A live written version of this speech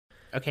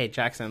Okay,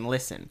 Jackson,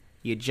 listen.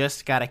 You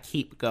just gotta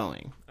keep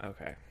going.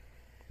 Okay.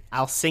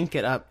 I'll sync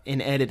it up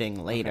in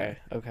editing later.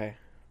 Okay.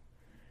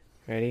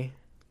 Ready?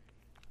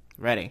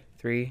 Ready.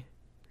 3,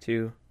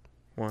 2,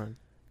 1,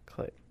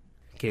 click.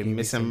 Give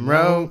me some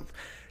rope,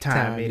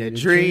 tie me to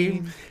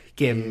dream.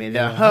 Give me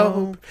the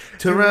hope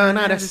to run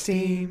out of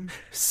steam.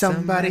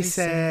 Somebody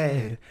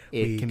said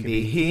it can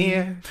be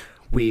here.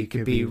 We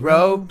could be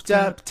roped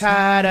up,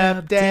 tied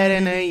up, dead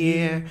in a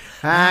year.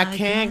 I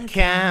can't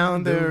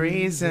count the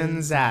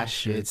reasons I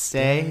should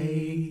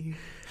stay.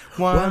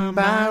 One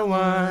by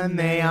one,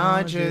 they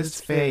all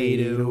just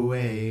faded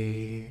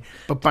away.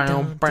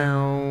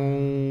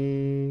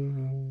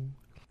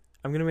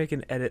 I'm gonna make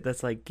an edit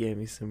that's like, give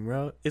me some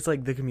rope. It's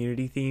like the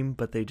Community theme,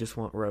 but they just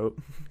want rope.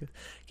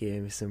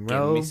 Give me some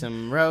rope. Give me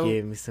some rope.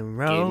 Give me some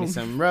rope. Give me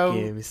some rope.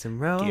 Give me some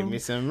rope. Give me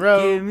some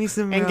rope. Give me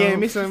some rope. And give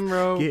me some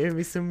rope. Give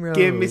me some rope.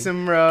 Give me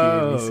some rope.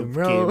 Give me some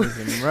rope. Give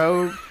me some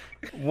rope.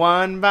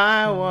 One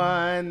by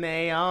one,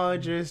 they all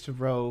just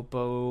rope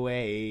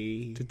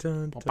away.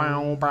 Dun, dun,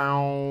 Bow,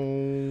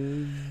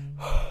 dun.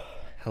 bow.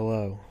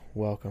 Hello,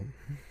 welcome.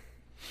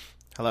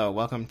 Hello,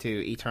 welcome to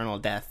Eternal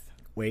Death.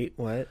 Wait,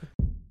 what?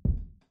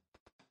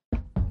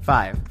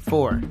 5,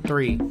 4,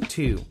 3,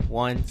 2,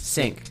 1,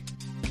 sync.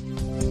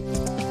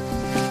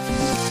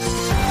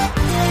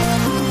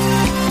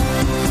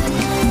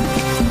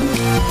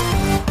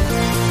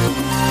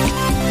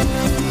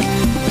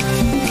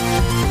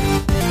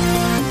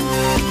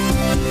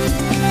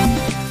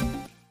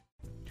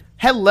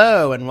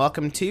 Hello, and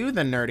welcome to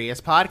the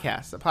Nerdiest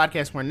podcast, the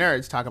podcast where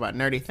nerds talk about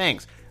nerdy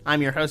things.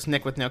 I'm your host,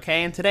 Nick with no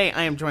K, and today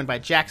I am joined by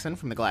Jackson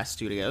from the Glass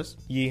Studios.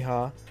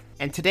 Yeehaw.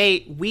 And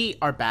today we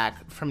are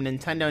back from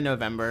Nintendo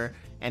November,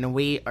 and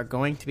we are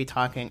going to be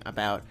talking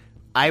about,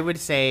 I would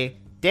say,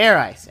 dare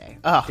I say,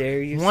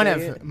 Dare you one say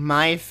of it?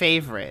 my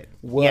favorite,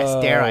 Whoa,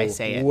 yes, dare I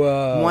say it,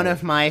 whoa. one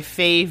of my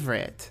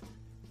favorite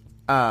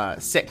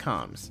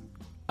sitcoms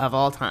of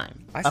all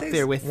time, I up say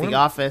there it's with one The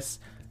of- Office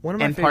One of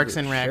my and favorite Parks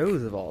and Rec.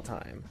 shows of all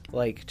time.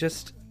 Like,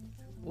 just,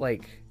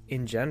 like,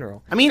 in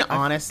general. I mean,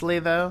 honestly,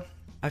 though,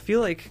 I feel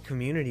like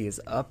Community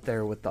is up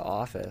there with The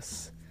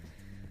Office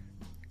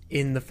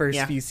in the first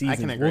Yeah, few I seasons.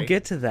 can agree. We'll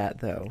get to that,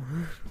 though.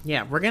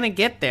 yeah, we're going to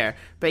get there.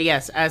 But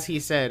yes, as he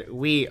said,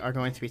 we are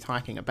going to be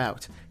talking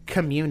about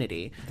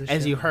Community,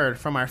 as you heard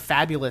from our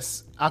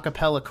fabulous a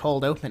cappella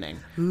cold opening.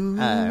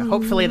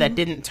 Hopefully that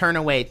didn't turn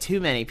away too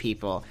many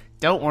people.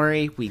 Don't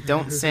worry, we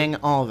don't sing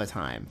all the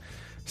time.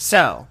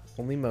 So,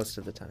 Only most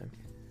of the time.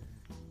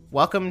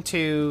 welcome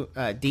to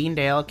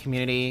Deandale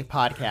Community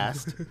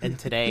Podcast, and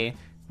today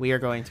we are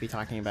going to be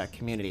talking about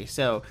Community.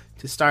 So,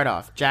 to start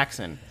off,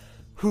 Jackson,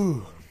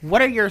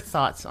 what are your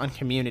thoughts on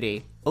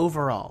Community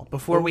overall,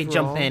 before we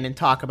jump Overall? in and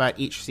talk about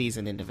each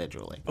season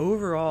individually?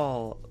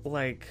 Overall,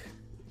 like,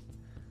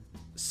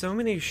 so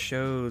many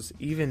shows,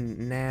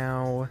 even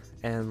now,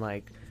 and,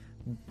 like,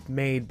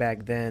 made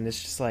back then,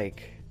 it's just,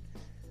 like,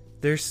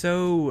 they're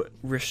so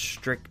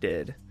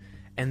restricted,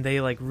 and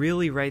they, like,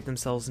 really write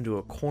themselves into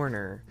a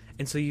corner,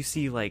 and so you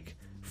see, like,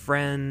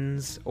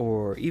 Friends,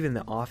 or even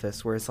The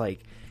Office, where it's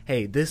like,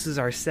 hey, this is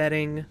our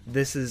setting,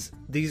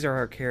 these are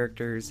our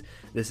characters,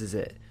 this is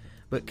it.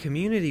 But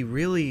Community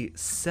really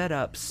set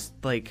up,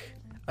 like,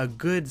 a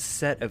good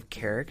set of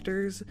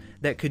characters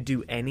that could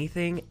do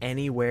anything,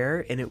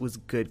 anywhere, and it was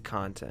good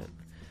content.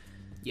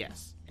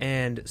 Yes.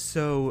 And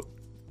so,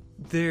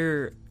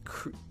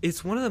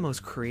 it's one of the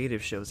most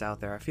creative shows out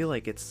there. I feel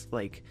like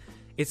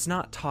it's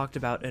not talked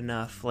about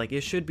enough. Like,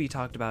 it should be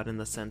talked about in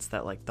the sense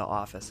that, like, The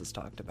Office is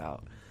talked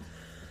about.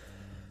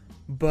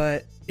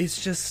 But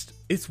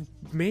it's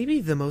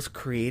maybe the most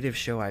creative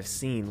show I've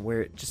seen,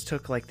 where it just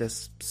took, like,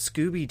 this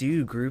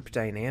Scooby-Doo group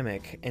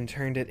dynamic and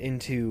turned it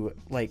into,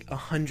 like,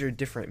 100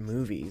 different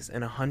movies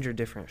and 100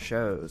 different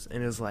shows.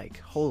 And it was like,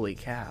 holy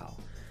cow.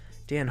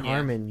 Dan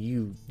Harmon,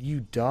 you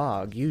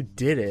dog, you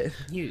did it.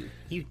 You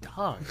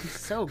dog, he's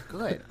so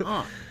good.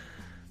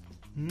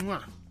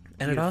 Mwah.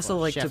 And I'd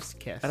also Chef's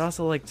kiss.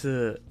 like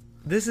to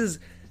this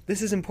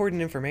is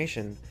important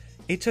information.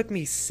 It took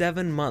me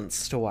 7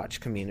 months to watch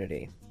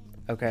Community.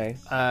 Okay?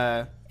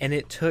 And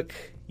it took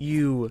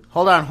you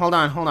Hold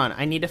on.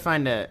 I need to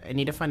find a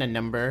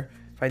number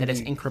Find that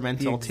is the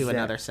incremental to exact-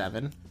 another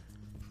 7.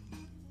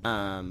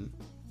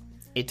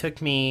 It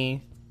took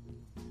me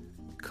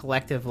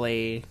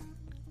collectively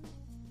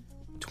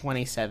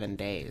 27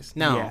 days.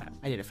 No, Yeah.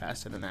 I did it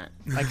faster than that.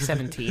 Like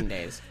 17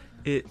 days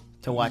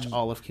to watch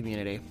all of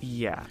Community.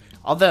 Yeah.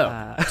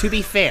 Although, to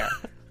be fair,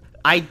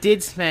 I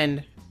did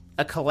spend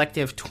a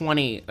collective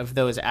 20 of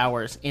those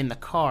hours in the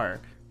car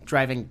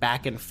driving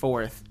back and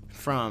forth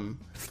from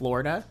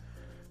Florida.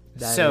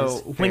 That So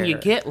is when you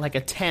fair. get like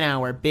a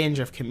 10-hour binge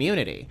of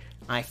Community,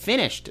 I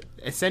finished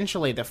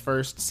essentially the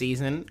first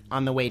season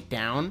on the way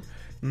down.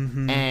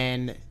 Mm-hmm.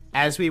 And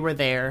as we were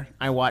there,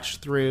 I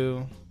watched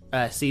through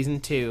season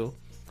 2.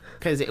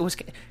 Because it was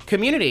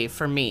Community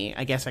for me.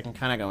 I guess I can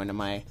kind of go into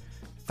my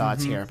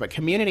thoughts here. But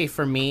Community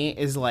for me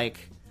is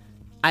like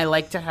I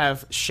like to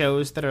have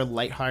shows that are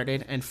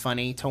lighthearted and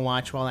funny to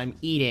watch while I'm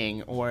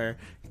eating or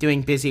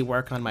doing busy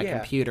work on my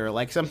computer.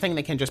 Like something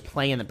that can just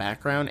play in the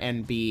background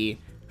and be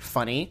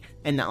funny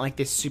and not like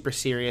this super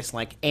serious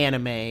like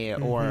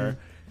anime or,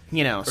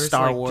 you know,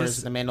 Star like Wars,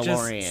 just, The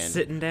Mandalorian. Just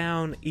sitting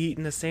down,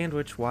 eating a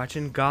sandwich,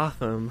 watching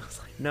Gotham. It's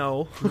like,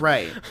 no.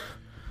 Right.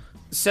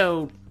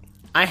 So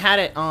I had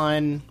it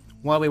on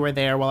while we were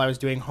there, while I was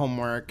doing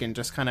homework and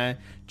just kind of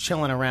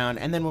chilling around.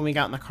 And then when we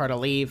got in the car to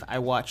leave, I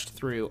watched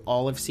through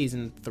all of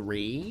season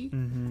 3.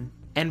 Mm-hmm.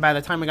 And by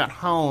the time we got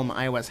home,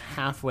 I was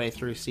halfway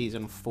through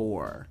season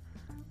 4.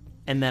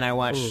 And then I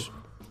watched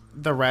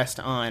the rest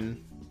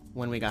on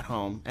when we got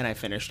home, and I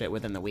finished it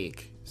within the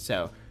week.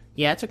 So,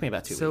 yeah, it took me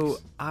about 2 weeks. So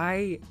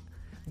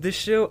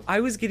I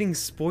was getting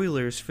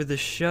spoilers for the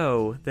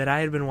show that I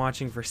had been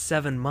watching for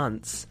 7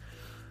 months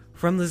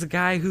from this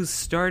guy who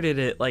started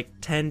it like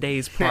 10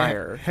 days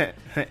prior.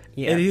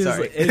 Yeah, and he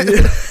sorry.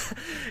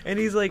 And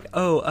he's like,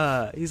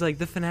 he's like,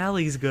 the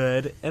finale's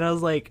good. And I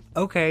was like,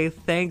 okay,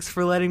 thanks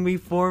for letting me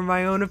form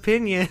my own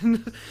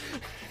opinion.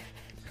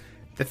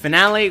 The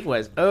finale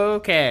was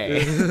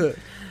okay.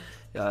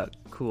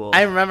 Cool.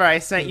 I remember I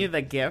sent you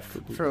the gif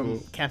from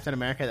Captain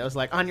America that was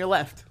like, on your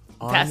left,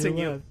 passing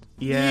you.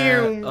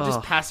 Yeah.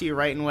 Just pass you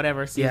right in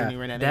whatever season you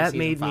were in. That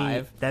season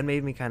 5. That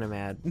made me kind of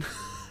mad.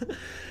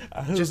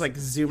 Just like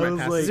zoom right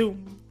past. Like,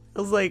 Zoom.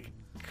 I was like,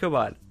 come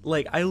on.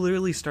 Like, I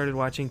literally started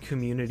watching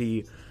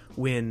Community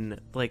when,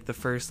 like, the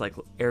first, like,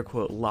 air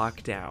quote,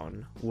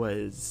 lockdown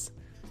was,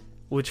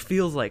 which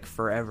feels like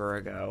forever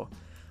ago.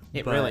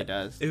 It really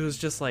does. It was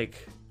just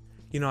like,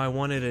 you know, I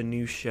wanted a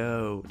new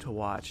show to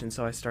watch, and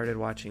so I started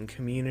watching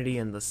Community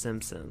and The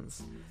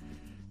Simpsons.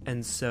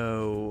 And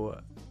so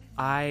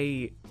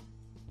I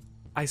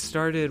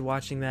started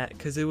watching that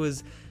because it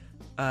was,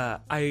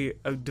 I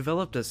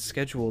developed a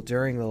schedule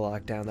during the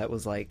lockdown that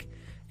was like,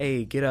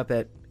 hey, get up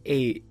at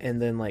 8 and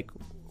then like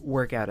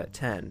work out at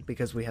 10,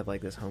 because we had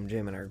like this home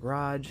gym in our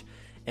garage,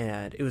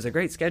 and it was a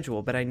great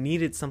schedule, but I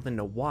needed something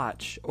to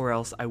watch or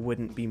else I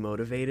wouldn't be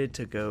motivated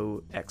to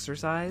go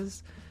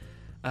exercise.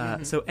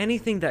 So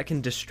anything that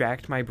can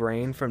distract my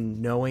brain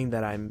from knowing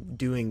that I'm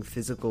doing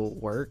physical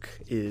work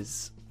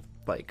is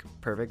like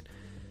perfect.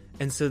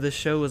 And so this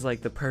show was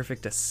like the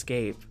perfect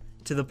escape,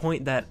 to the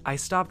point that I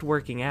stopped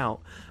working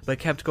out but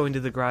kept going to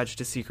the garage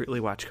to secretly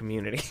watch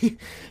Community.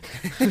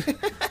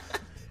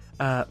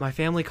 My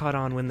family caught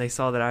on when they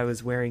saw that I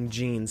was wearing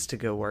jeans to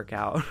go work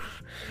out.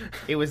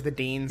 It was the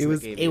Deans. It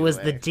was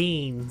the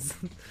Deans.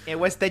 It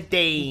was the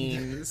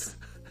Deans.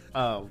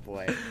 Oh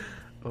boy.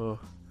 Oh.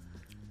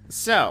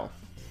 So,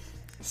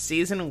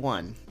 season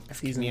 1 of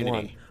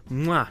Community.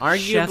 1. Mwah.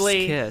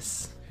 Arguably,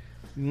 chef's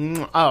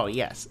kiss. Oh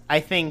yes, I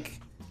think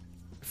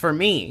for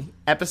me,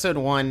 episode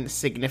 1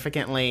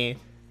 significantly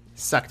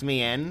sucked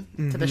me in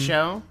to the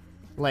show.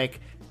 Like,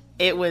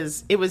 it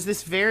was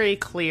this very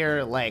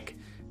clear, like,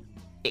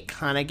 it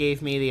kind of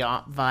gave me the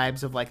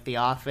vibes of like The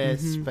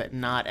Office, but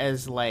not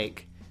as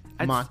like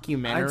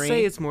mockumentary. I'd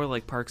say it's more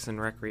like Parks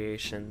and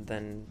Recreation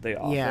than The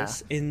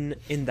Office in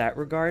that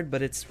regard,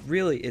 but it's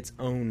really its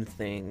own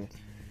thing.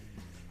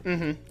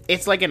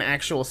 It's like an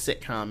actual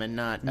sitcom and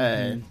not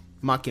a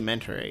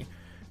mockumentary.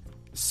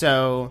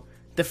 So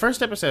the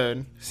first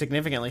episode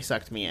significantly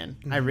sucked me in.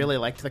 I really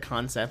liked the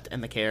concept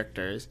and the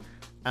characters.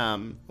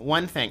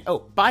 One thing,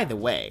 by the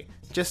way,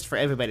 just for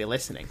everybody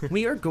listening,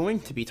 we are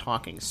going to be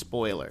talking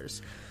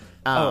spoilers.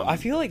 I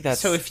feel like that's...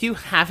 So if you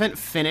haven't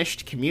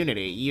finished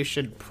Community, you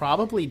should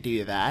probably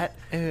do that.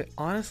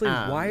 Honestly,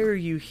 why are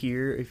you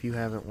here if you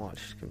haven't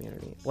watched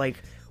Community?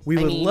 Like, we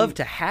would love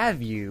to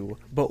have you,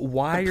 but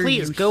why are you here?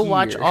 Please, go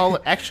watch all...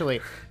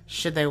 Actually,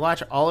 should they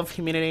watch all of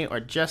Community or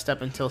just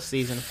up until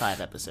Season 5,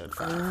 Episode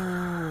 5?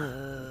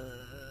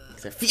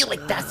 I feel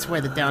like that's where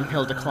the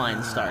downhill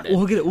decline started.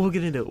 We'll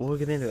get into it. We'll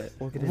go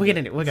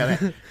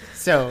there.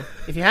 So,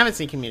 if you haven't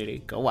seen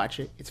Community, go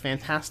watch it. It's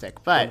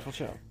fantastic. But wonderful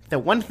show. The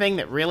one thing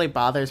that really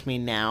bothers me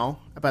now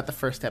about the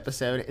first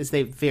episode is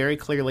they very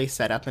clearly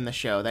set up in the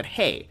show that,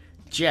 hey,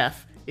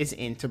 Jeff is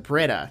into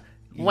Britta.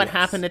 What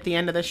happened at the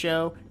end of the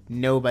show?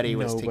 Nobody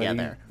was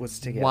together.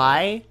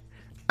 Why?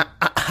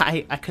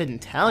 I couldn't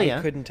tell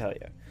you.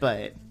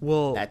 But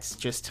that's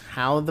just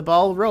how the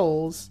ball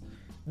rolls.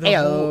 The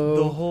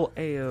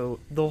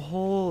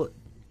whole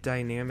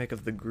dynamic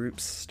of the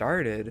group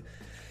started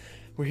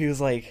where he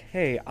was like,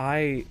 hey,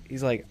 I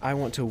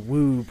want to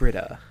woo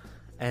Britta.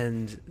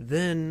 And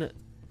then,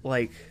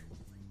 like,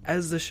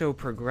 as the show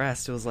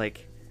progressed, it was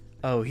like,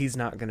 oh, he's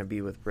not going to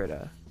be with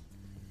Britta.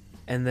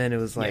 And then it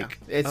was like,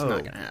 it's not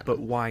going to happen. But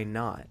why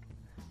not?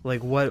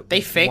 Like, what? They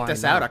faked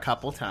us out a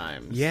couple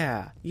times.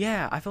 Yeah,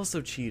 I felt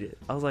so cheated.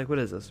 I was like, what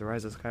is this, The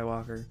Rise of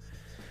Skywalker?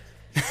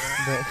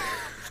 But...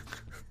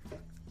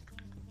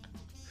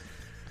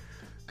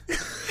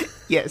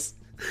 Yes.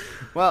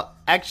 Well,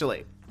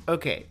 actually,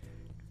 okay.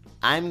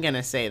 I'm going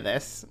to say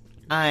this.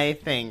 I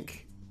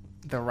think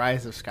The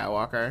Rise of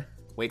Skywalker,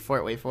 wait for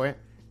it,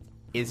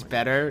 is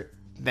better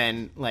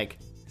than, like,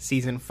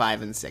 Season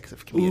 5 and 6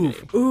 of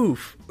Community.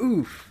 Oof.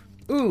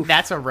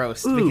 That's a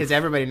roast, because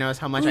everybody knows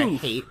how much I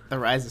hate The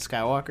Rise of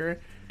Skywalker.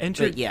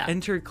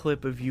 Enter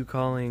clip of you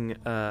calling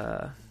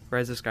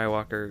Rise of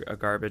Skywalker a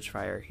garbage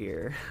fire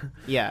here.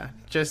 Yeah,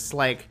 just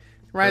like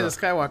Rise of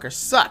Skywalker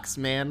sucks,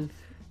 man.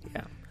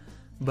 Yeah,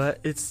 but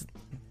it's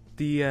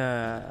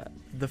the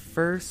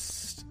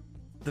first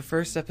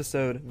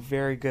episode,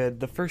 very good.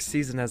 The first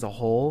season as a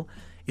whole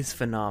is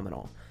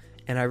phenomenal,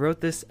 and I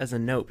wrote this as a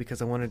note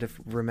because I wanted to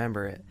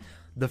remember it.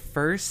 The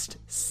first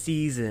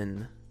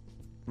season,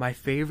 my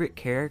favorite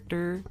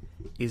character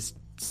is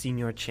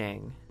Senor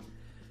Chang,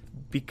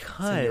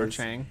 because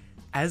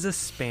as a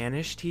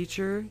Spanish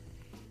teacher,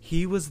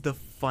 he was the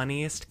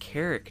funniest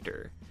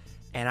character.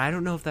 And I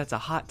don't know if that's a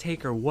hot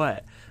take or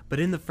what, but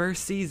in the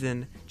first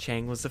season,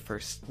 Chang was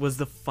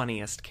the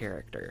funniest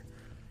character.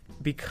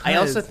 Because I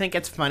also think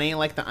it's funny,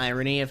 like the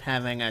irony of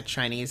having a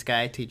Chinese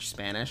guy teach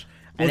Spanish.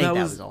 I think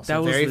that was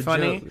also very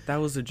funny. That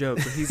was a joke.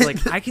 But he's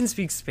like, I can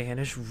speak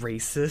Spanish,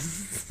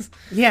 racist.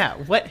 Yeah,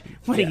 what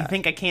do you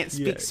think I can't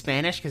speak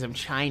Spanish because I'm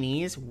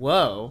Chinese?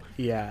 Whoa.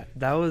 Yeah,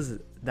 that was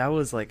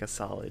like a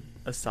solid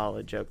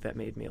joke that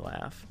made me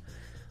laugh.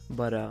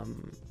 But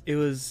it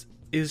was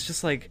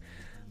just like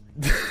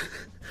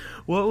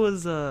what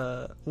was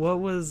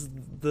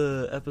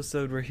the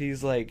episode where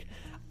he's like,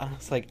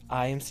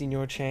 I am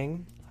Senor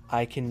Chang,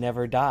 I can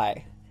never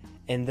die.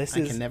 And this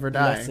is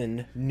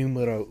lesson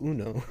numero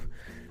uno,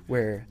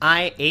 where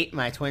I ate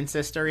my twin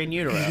sister in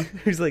utero.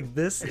 He's like,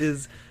 this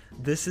is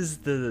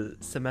the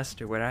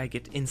semester where I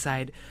get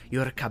inside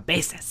your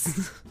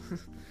cabezas.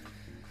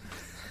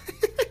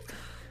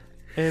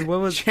 And what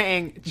was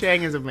Chang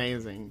is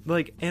amazing.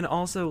 Like, and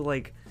also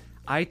like,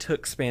 I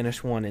took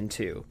Spanish 1 and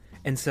 2,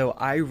 and so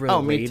I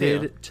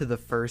related to the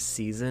first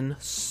season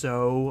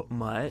so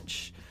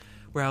much.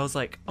 Where I was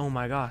like, oh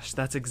my gosh,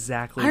 that's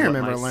exactly I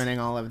remember learning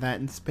all of that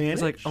in Spanish. I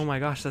was like, oh my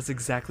gosh, that's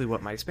exactly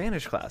what my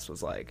Spanish class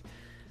was like.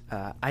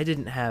 I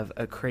didn't have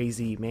a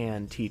crazy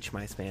man teach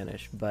my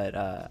Spanish, but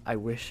I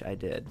wish I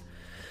did.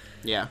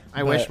 Yeah,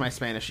 I wish my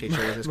Spanish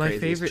teacher was as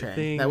crazy as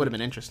Chang. That would have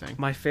been interesting.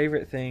 My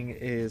favorite thing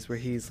is where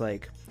he's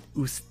like,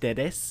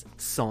 ustedes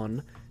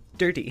son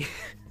dirty.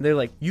 They're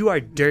like, you are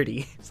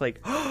dirty. It's like,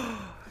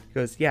 he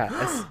goes,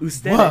 yeah,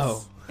 ustedes.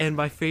 Whoa. And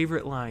my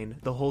favorite line,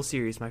 the whole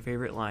series, my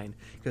favorite line,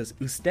 goes,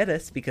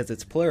 ustedes, because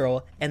it's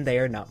plural, and they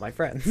are not my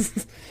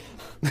friends.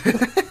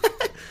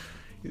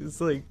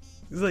 It's like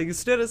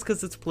ustedes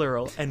because it's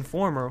plural, and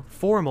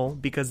formal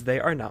because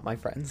they are not my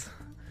friends.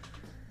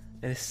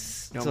 And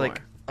it's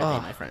like, I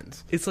hate my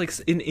friends. It's like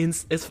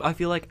I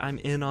feel like I'm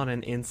in on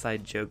an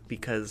inside joke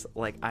because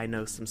like I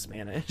know some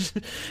Spanish.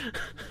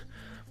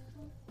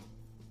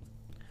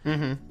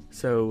 Mm-hmm.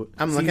 So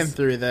I'm looking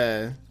through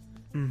the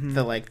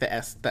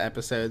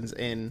episodes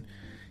in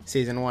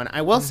season 1.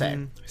 I will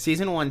say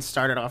season 1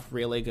 started off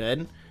really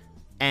good,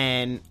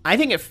 and I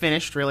think it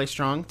finished really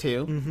strong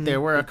too.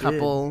 There were a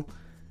couple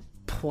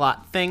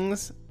plot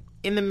things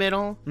in the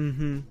middle,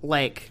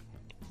 like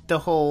the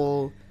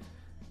whole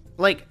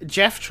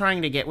Jeff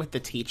trying to get with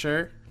the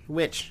teacher,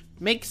 which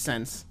makes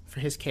sense for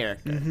his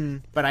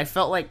character, but I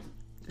felt like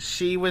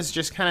she was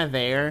just kind of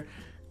there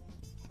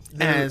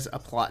as a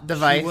plot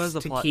device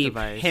to keep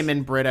him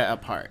and Britta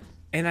apart.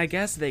 And I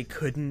guess they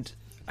couldn't.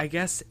 I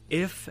guess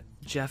if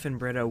Jeff and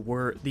Britta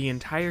were, the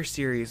entire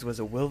series was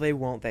a will they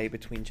won't they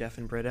between Jeff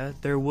and Britta,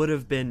 there would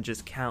have been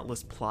just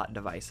countless plot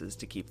devices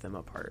to keep them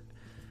apart.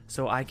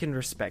 So I can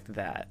respect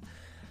that.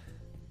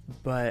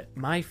 But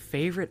my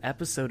favorite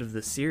episode of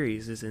the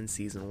series is in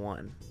season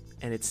 1,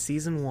 and it's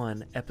season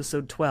 1,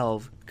 episode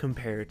 12,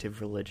 Comparative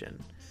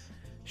Religion.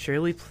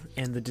 Shirley,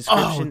 and the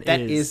description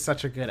is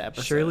such a good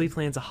episode. Shirley's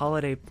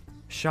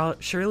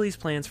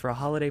plans for a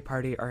holiday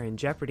party are in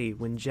jeopardy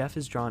when Jeff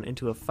is drawn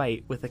into a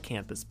fight with a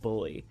campus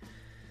bully.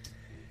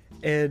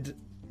 And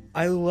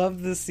I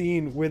love the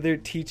scene where they're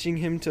teaching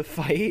him to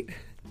fight,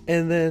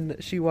 and then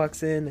she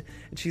walks in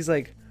and she's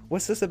like,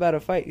 what's this about a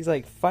fight? He's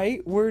like,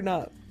 fight? We're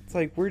not. It's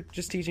like, we're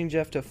just teaching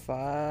Jeff to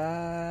fight.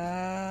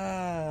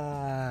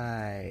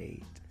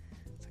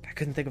 It's like, I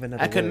couldn't think of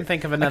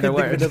another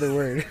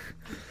word.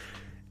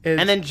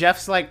 And then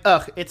Jeff's like,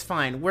 ugh, it's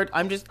fine.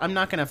 I'm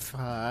not gonna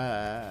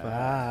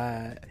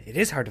fight. It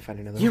is hard to find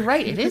another word. You're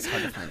right, it is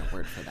hard to find a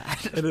word for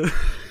that.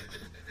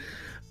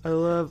 I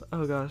love,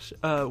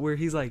 where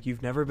he's like,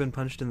 you've never been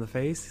punched in the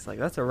face? He's like,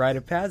 that's a rite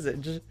of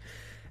passage.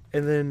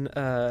 And then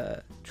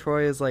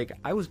Troy is like,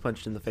 I was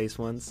punched in the face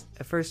once.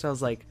 At first I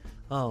was like,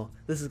 oh,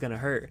 this is gonna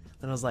hurt.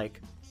 Then I was like,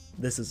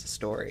 this is a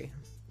story.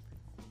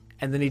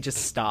 And then he just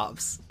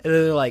stops. And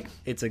then they're like,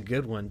 it's a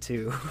good one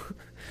too.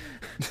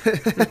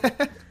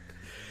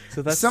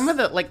 So that's some of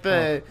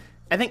I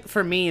think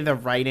for me, the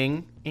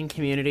writing in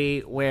Community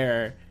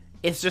where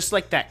it's just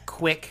like that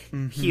quick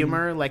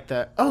humor, like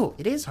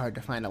it is hard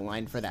to find a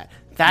line for that.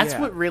 That's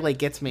what really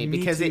gets me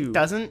because it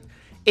doesn't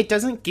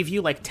give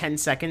you like 10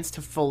 seconds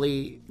to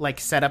fully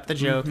like set up the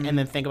joke and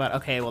then think about,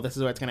 okay, well, this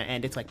is where it's going to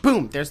end. It's like,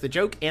 boom, there's the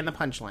joke and the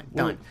punchline.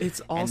 Done. It's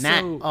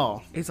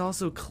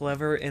also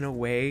clever in a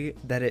way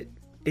that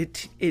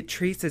it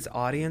treats its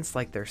audience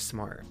like they're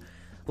smart.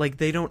 Like,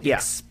 they don't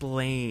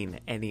explain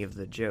any of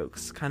the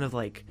jokes. Kind of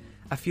like,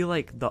 I feel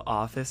like The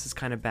Office is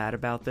kind of bad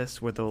about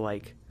this, where they'll,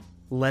 like,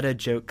 let a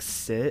joke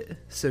sit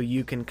so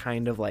you can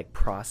kind of like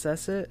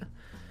process it.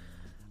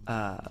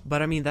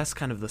 But I mean, that's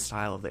kind of the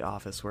style of The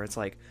Office, where it's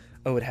like,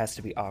 oh, it has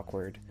to be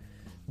awkward.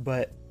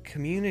 But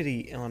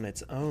Community on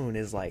its own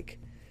is like,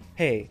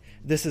 hey,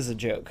 this is a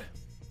joke.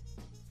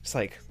 It's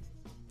like,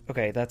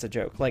 okay, that's a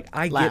joke. Like,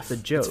 I Laugh. get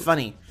the joke. It's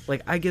funny.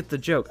 Like, I get the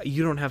joke.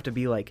 You don't have to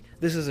be like,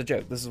 this is a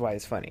joke. This is why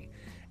it's funny.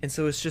 And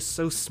so it's just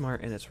so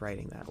smart in its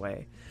writing that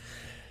way.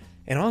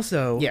 And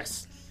also,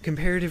 Yes.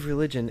 Comparative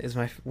Religion is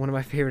one of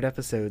my favorite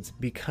episodes,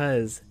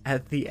 because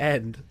at the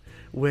end,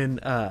 when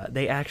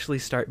they actually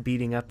start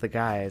beating up the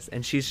guys,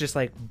 and she's just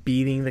like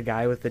beating the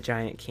guy with the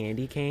giant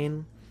candy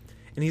cane,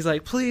 and he's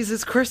like, please,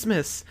 it's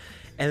Christmas.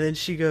 And then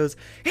she goes,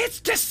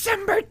 it's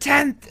December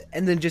 10th,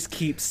 and then just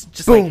keeps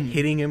Boom. like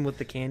hitting him with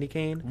the candy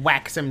cane.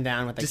 Whacks him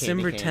down with the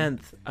December candy cane.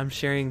 10th. I'm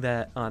sharing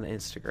that on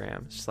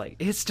Instagram. It's just like,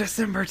 it's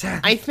December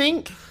 10th. I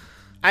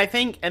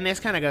think, and this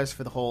kind of goes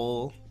for the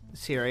whole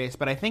series,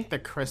 but I think the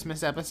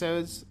Christmas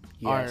episodes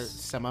are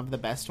some of the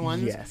best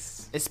ones.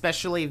 Yes.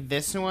 Especially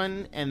this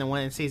one and the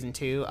one in season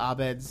 2,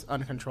 Abed's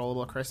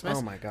Uncontrollable Christmas.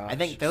 Oh my gosh. I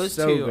think those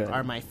So two good.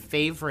 are my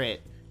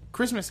favorite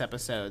Christmas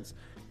episodes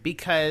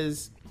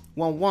because,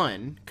 well,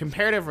 one,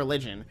 Comparative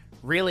Religion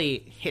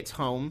really hits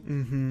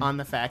home on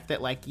the fact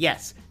that, like,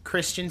 yes,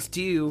 Christians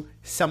do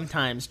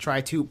sometimes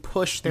try to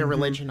push their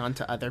religion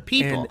onto other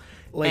people.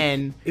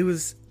 And,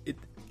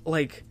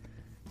 like,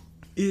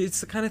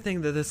 it's the kind of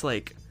thing that it's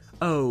like,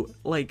 oh,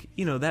 like,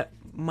 you know, that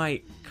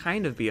might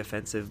kind of be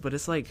offensive, but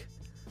it's like,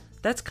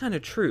 that's kind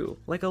of true.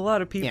 Like, a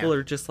lot of people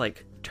are just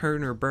like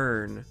turn or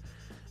burn,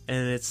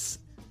 and it's,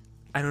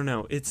 I don't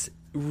know, it's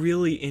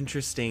really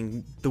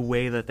interesting the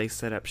way that they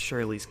set up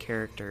Shirley's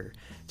character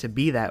to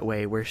be that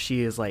way, where she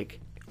is like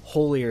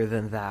holier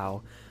than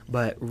thou,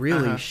 but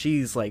really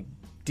she's like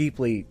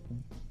deeply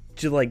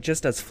like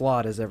just as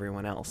flawed as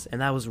everyone else,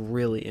 and that was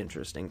really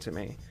interesting to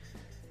me.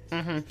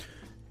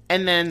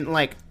 And then,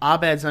 like,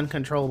 Abed's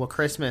Uncontrollable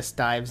Christmas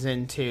dives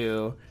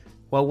into,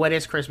 well, what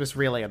is Christmas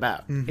really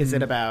about? Is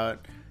it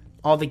about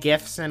all the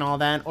gifts and all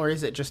that, or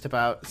is it just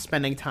about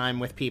spending time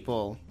with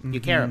people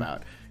you care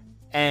about?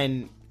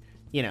 And,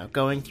 you know,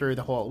 going through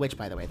the whole, which,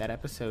 by the way, that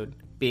episode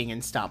being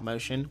in stop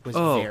motion was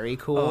very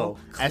cool. Oh,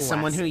 As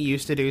someone who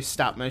used to do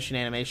stop motion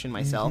animation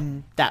myself,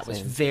 that was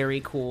very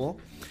cool.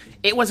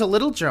 It was a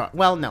little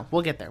well, no,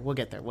 we'll get there.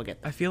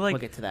 I feel like we'll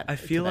get to that. I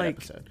feel like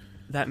episode.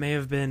 That may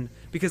have been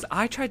because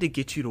I tried to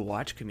get you to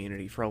watch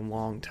Community for a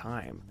long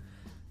time,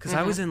 because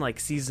I was in like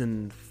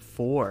season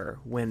 4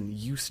 when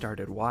you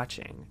started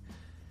watching,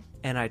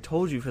 and I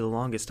told you for the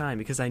longest time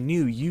because I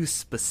knew you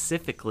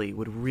specifically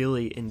would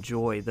really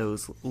enjoy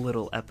those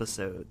little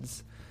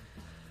episodes.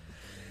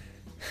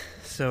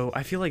 So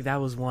I feel like that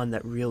was one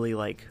that really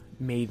like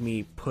made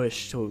me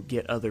push to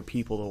get other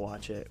people to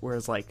watch it,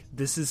 whereas like,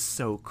 this is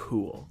so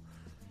cool.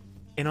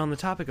 And on the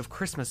topic of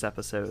Christmas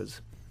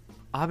episodes,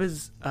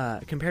 Abba's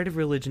Comparative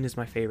Religion is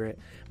my favorite.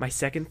 My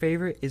second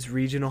favorite is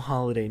Regional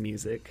Holiday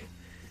Music.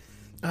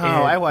 Oh,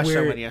 I watched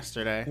that one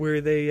yesterday.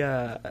 Where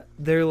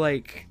they're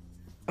like,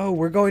 oh,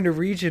 we're going to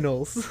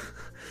regionals.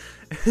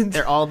 And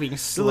they're all being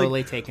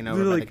slowly taken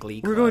over by the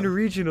Glee Club. We're going to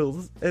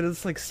regionals, and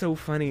it's like so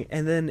funny.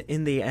 And then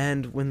in the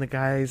end, when the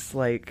guy's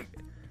like,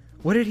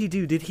 what did he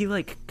do? Did he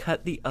like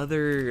cut the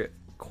other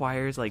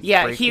choirs like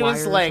brake he was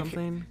wire or like,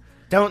 something?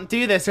 Don't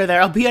do this or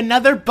there'll be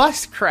another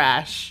bus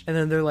crash. And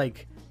then they're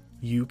like,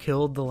 you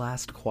killed the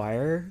last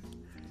choir?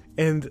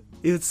 And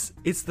it's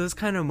those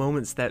kind of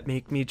moments that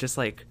make me just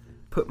like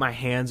put my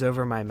hands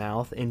over my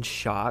mouth in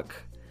shock,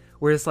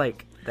 where it's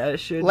like,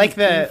 that should like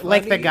be funny.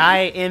 like the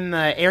guy in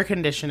the air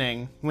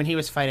conditioning when he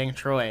was fighting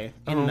Troy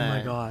in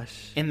my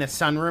gosh, in the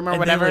sunroom or and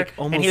whatever, like,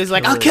 and he was almost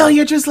like, killed I'll kill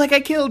you just like I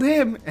killed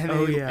him, and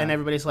and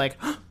everybody's like,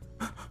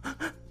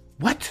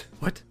 what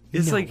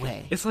it's no like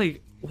way. It's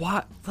like,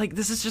 what? Like,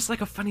 this is just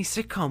like a funny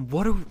sitcom.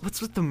 What's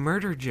with the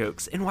murder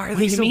jokes, and why are What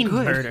they do you so mean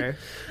good? murder?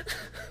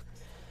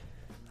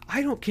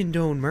 I don't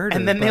condone murder.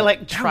 And then they but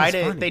like that was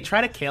funny. they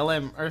try to kill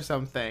him or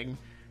something,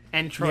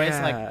 and Troy's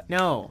like,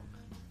 no,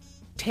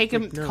 take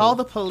him, no. call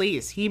the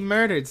police. He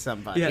murdered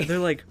somebody. Yeah, they're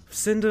like,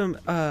 send him,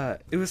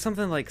 it was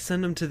something like,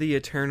 send him to the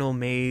eternal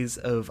maze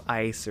of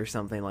ice or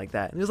something like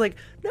that. And it was like,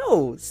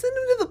 no, send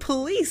him to the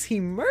police. He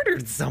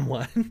murdered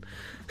someone.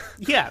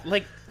 Yeah,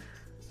 like,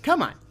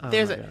 come on. Oh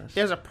there's my a gosh.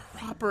 there's a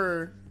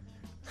proper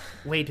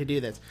way to do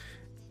this.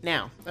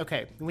 Now,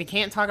 okay, we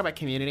can't talk about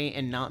Community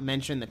and not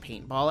mention the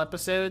paintball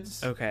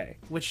episodes. Okay.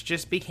 Which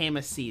just became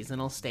a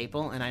seasonal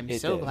staple, and I'm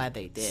so glad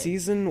they did.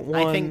 Season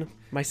 1, I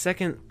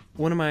think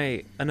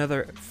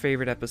another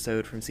favorite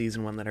episode from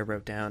season 1 that I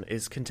wrote down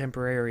is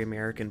Contemporary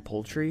American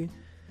Poultry.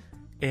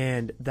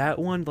 And that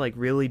one like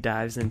really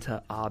dives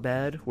into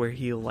Abed, where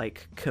he'll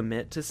like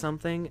commit to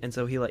something, and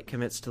so he like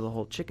commits to the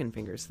whole chicken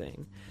fingers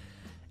thing.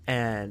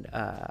 And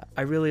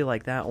I really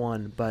like that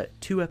one,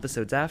 but 2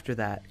 episodes after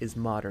that is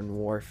Modern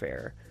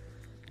Warfare,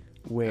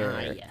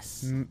 where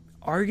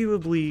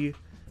arguably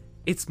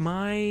it's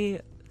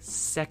my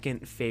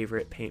second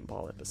favorite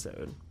paintball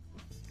episode.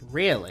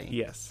 Really?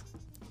 Yes.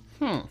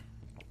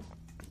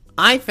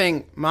 I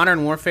think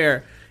Modern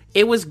Warfare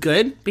it was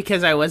good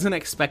because I wasn't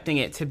expecting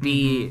it to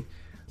be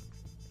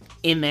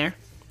in there.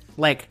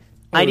 Like,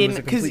 I didn't,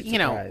 because, you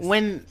know,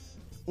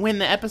 when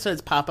the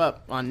episodes pop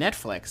up on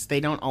Netflix, they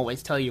don't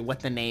always tell you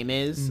what the name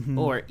is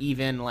or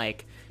even,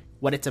 like,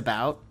 what it's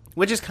about,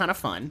 which is kind of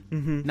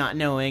fun, not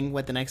knowing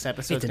what the next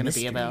episode's going to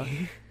be about.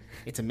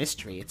 It's a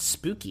mystery. It's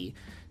spooky.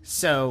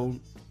 So,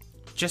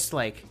 just,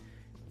 like,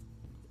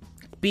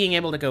 being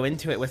able to go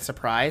into it with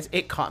surprise,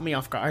 it caught me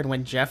off guard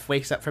when Jeff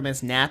wakes up from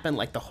his nap and,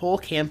 like, the whole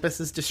campus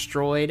is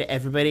destroyed.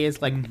 Everybody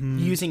is, like,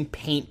 using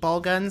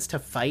paintball guns to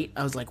fight.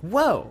 I was like,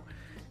 whoa,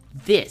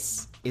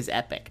 this is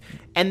epic.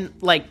 And,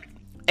 like,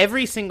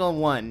 every single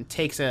one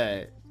takes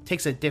a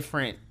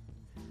different,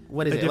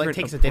 what is it? Like,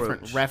 takes approach. A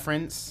different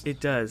reference. It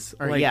does.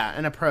 Or, like, yeah,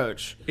 an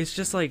approach. It's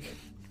just like,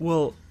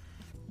 well,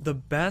 the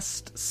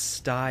best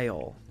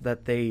style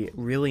that they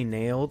really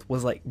nailed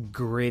was, like,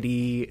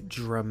 gritty,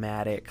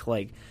 dramatic,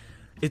 like,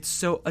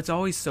 it's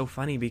always so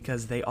funny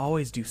because they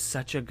always do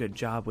such a good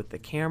job with the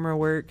camera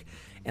work.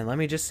 And let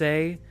me just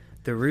say,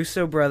 the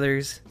Russo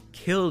brothers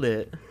killed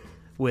it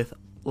with,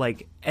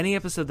 like, any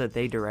episode that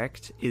they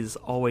direct is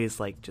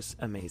always, like, just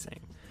amazing.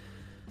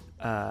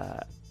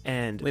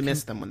 And we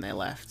missed them when they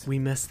left. We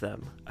missed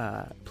them.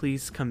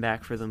 Please come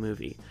back for the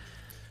movie.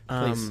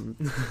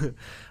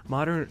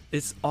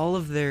 It's all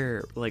of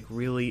their, like,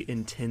 really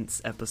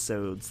intense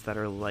episodes that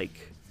are,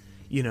 like,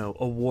 you know,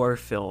 a war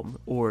film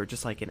or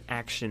just like an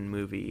action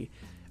movie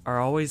are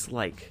always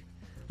like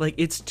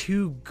it's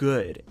too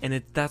good,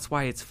 and that's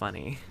why it's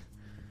funny.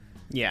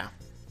 Yeah.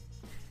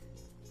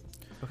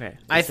 Okay.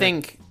 I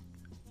think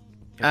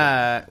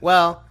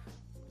well,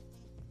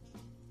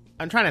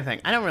 I'm trying to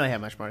think. I don't really have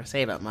much more to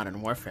say about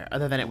Modern Warfare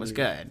other than it was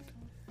good.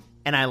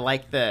 And I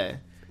like the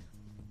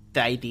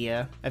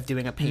idea of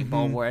doing a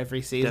paintball war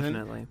every season.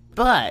 Definitely.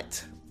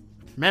 But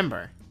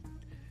remember,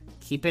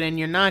 keep it in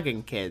your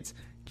noggin, kids.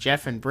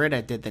 Jeff and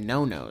Britta did the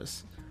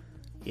no-nos.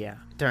 Yeah.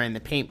 During the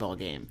paintball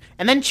game.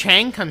 And then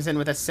Chang comes in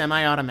with a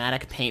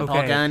semi-automatic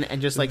paintball gun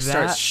and just, like,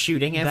 starts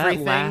shooting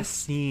everything. That last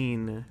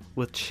scene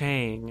with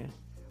Chang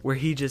where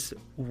he just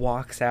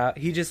walks out,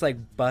 he just,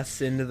 like,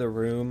 busts into the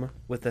room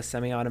with a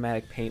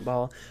semi-automatic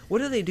paintball. What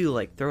do they do?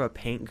 Like, throw a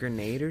paint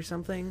grenade or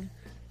something?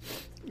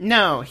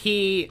 No,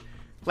 he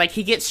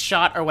gets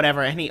shot or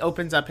whatever, and he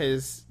opens up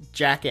his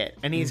jacket,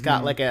 and he's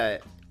got, like,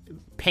 a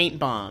paint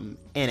bomb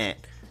in it.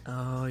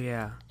 Oh,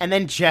 yeah. And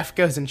then Jeff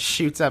goes and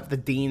shoots up the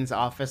dean's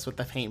office with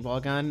the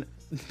paintball gun.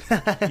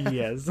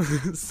 Yes.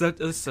 It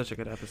was such a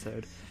good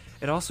episode.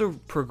 It also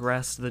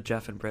progressed the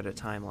Jeff and Britta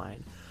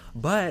timeline.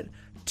 But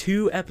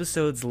 2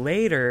 episodes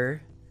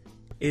later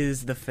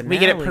is the finale. We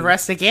get it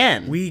progressed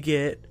again. We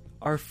get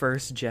our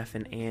first Jeff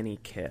and Annie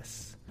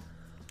kiss.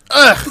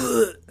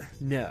 Ugh!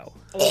 No.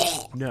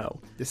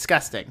 No.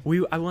 Disgusting.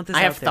 I want this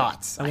I out have there.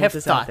 thoughts. I have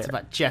thoughts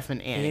about Jeff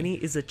and Annie. Annie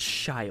is a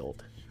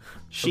child.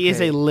 She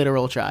is a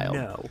literal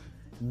child.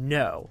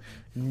 No.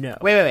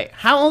 Wait.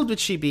 How old would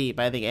she be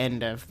by the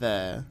end of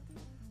the...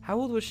 How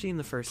old was she in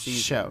the first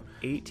season? Show.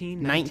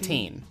 18?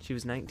 19. She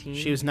was 19?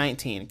 She was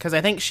 19. Because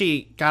I think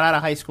she got out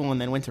of high school and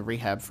then went to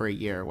rehab for a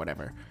year or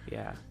whatever.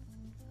 Yeah.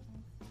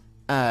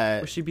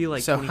 Would she be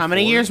like So 24? how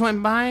many years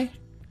went by?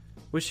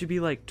 Would she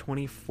be like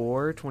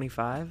 24,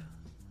 25?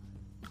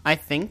 I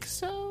think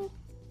so.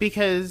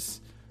 Because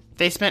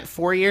they spent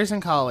 4 years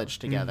in college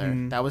together.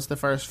 That was the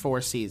first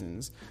 4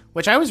 seasons.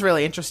 Which I was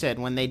really interested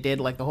when they did,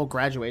 like, the whole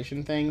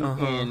graduation thing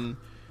in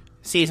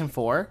season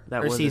 4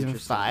 or season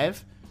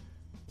 5.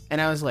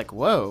 And I was like,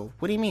 whoa,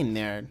 what do you mean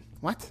they're...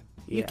 What?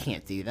 Yeah. You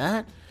can't do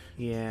that.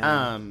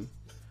 Yeah.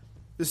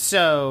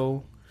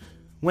 So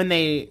when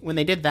they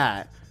did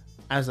that,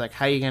 I was like,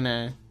 how are you going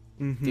to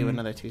do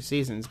another 2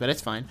 seasons? But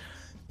it's fine.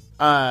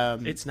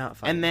 It's not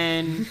fun. And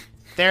then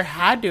there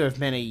had to have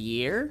been a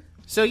year.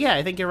 So yeah,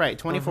 I think you're right.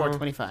 24,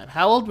 25.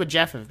 How old would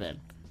Jeff have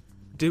been?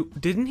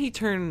 Didn't he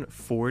turn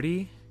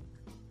 40?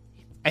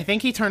 I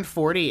think he turned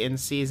 40 in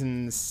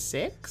season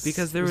 6.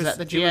 Because there was that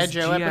the G.I.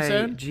 Joe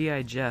episode?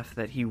 G.I. Jeff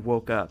that he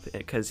woke up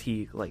because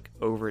he, like,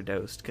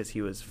 overdosed because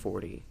he was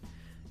 40.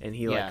 And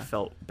he, like,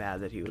 felt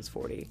bad that he was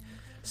 40.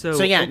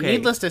 So yeah,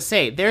 needless to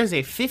say, there's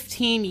a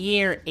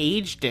 15-year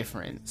age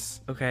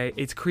difference. Okay,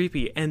 it's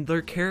creepy. And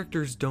their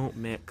characters don't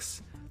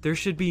mix. There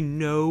should be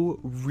no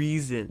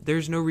reason.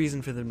 There's no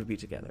reason for them to be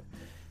together.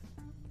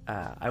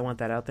 I want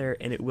that out there,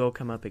 and it will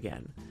come up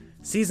again.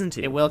 Season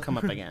 2. It will come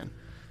up again.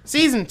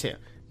 Season 2.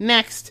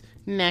 Next.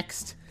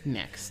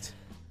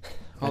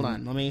 Hold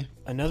on, let me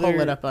pull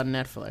it up on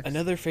Netflix.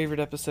 Another favorite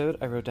episode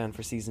I wrote down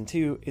for season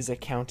 2 is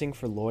Accounting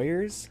for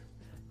Lawyers.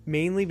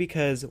 Mainly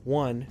because,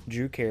 1,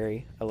 Drew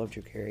Carey. I love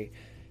Drew Carey.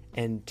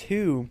 And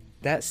 2,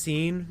 that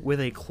scene where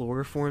they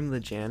chloroform the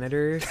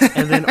janitor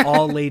and then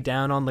all lay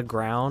down on the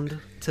ground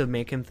to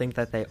make him think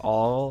that they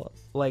all,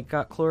 like,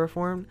 got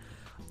chloroformed.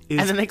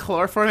 And then they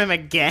chloroform him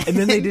again. And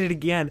then they did it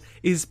again.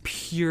 Is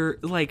pure,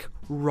 like,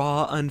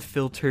 raw,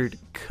 unfiltered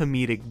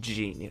comedic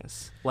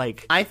genius.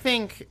 Like, I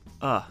think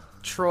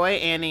Troy,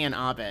 Annie, and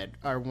Abed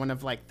are one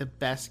of, like, the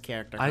best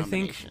character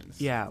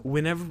combinations. I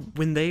think,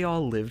 when they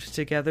all lived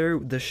together,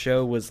 the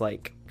show was,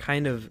 like,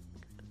 kind of...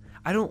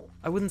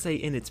 I wouldn't say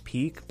in its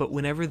peak, but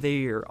whenever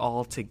they are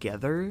all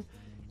together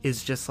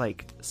is just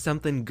like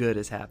something good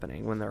is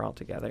happening when they're all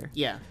together.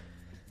 Yeah.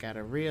 Got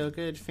a real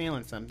good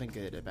feeling something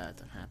good about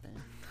to happen.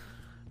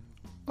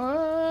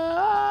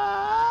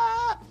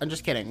 I'm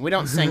just kidding. We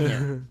don't sing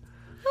here.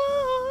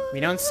 We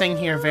don't sing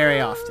here very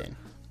often.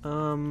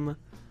 And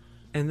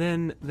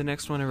then the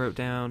next one I wrote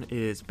down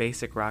is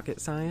Basic Rocket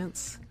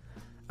Science.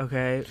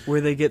 Okay,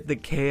 where they get the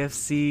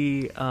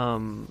KFC.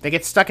 They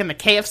get stuck in the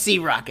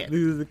KFC rocket.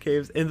 The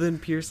KFC, and then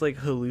Pierce like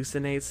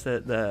hallucinates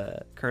that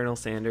the Colonel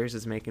Sanders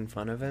is making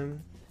fun of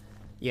him.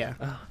 Yeah,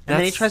 and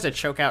then he tries to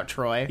choke out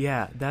Troy.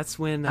 Yeah, that's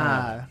when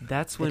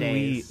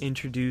we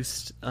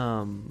introduced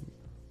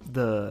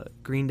the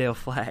Greendale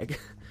flag.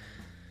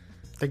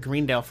 The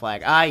Greendale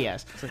flag. Ah,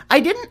 yes. I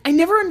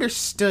never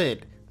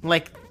understood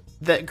like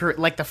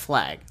the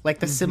flag, like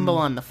the symbol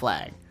on the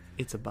flag.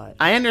 It's a butt.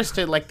 I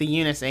understood like the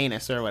Unis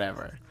Anus or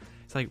whatever.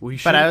 It's like we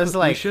should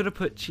have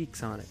put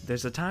cheeks on it.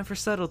 There's a time for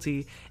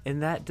subtlety,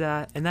 and that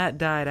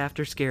died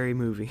after Scary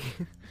Movie.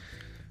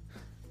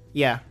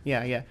 Yeah.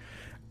 Great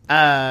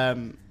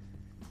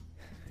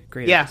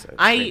episode.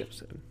 Great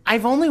episode.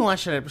 I've only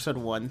watched that episode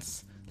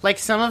once. Like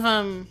some of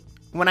them,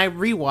 when I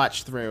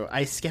rewatch through,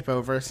 I skip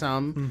over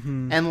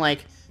some, and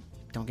like,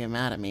 don't get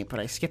mad at me, but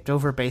I skipped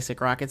over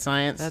Basic Rocket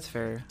Science. That's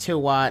fair. To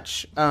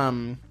watch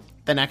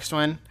the next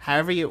one.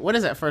 What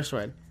is that first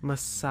one?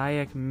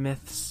 Messianic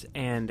Myths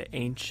and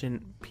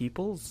Ancient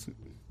Peoples?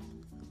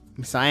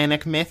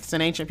 Messianic Myths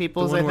and Ancient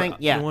Peoples, I think?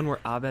 Yeah. The one where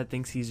Abed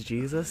thinks he's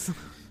Jesus?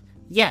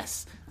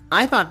 Yes.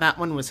 I thought that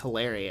one was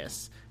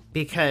hilarious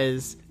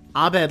because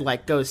Abed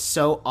like goes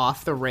so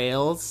off the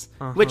rails,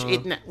 which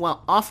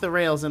off the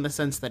rails in the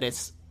sense that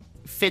it's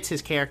fits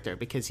his character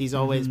because he's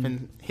always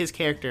been, his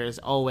character is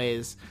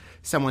always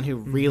someone who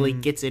really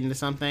gets into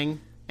something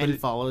and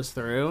follows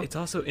through. It's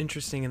also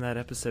interesting in that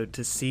episode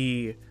to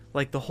see,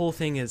 like, the whole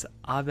thing is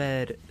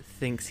Abed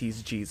thinks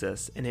he's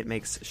Jesus, and it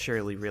makes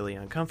Shirley really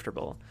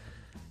uncomfortable.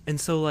 And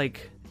so,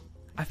 like,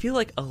 I feel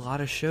like a lot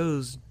of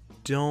shows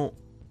don't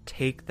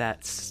take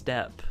that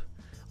step.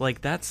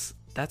 Like, that's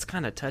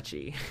kind of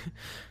touchy.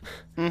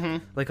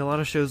 Like, a lot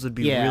of shows would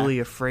be really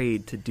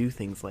afraid to do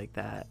things like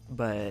that,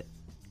 but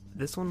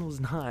this one was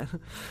not.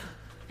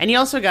 And you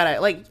also gotta,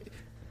 like,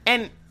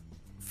 and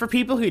for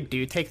people who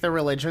do take the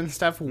religion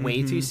stuff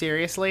way too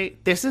seriously,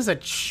 this is a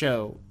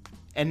show,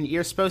 and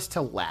you're supposed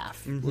to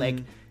laugh. Like,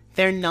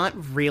 they're not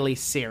really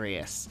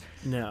serious.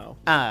 No.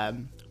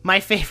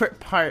 My favorite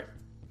part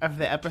of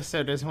the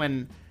episode is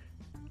when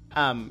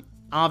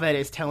Abed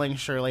is telling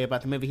Shirley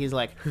about the movie. He's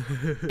like,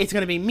 it's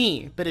going to be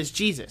me, but it's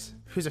Jesus,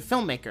 who's a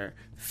filmmaker,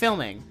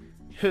 filming,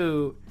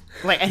 who...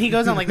 Like, and he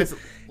goes on like this,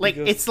 like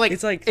it's like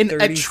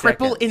a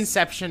triple seconds.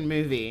 Inception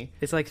movie.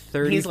 It's like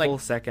 30 full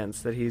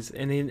seconds that he's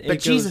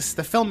but Jesus,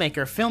 the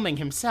filmmaker, filming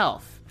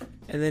himself,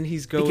 and then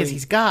he's going because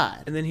he's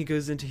God. And then he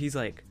goes into he's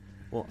like,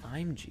 well,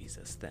 I'm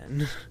Jesus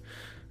then.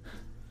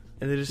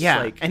 And they're just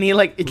and he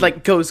like it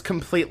like goes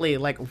completely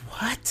like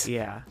what?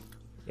 Yeah.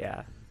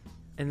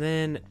 And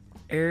then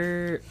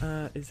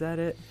is that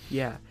it?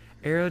 Yeah.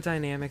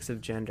 Aerodynamics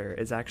of Gender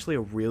is actually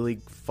a really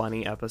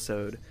funny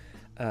episode.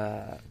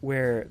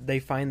 Where they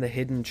find the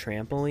hidden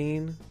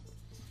trampoline,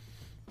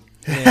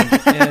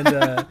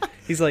 and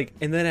he's like,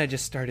 and then I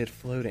just started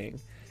floating,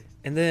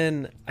 and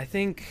then I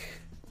think,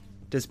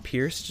 does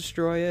Pierce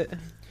destroy it?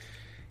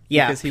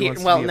 Yeah.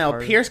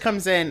 Pierce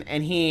comes in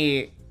and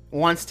he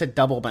wants to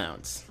double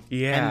bounce.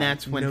 Yeah, and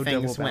that's when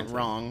things went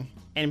wrong,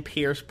 and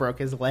Pierce broke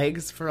his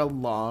legs for a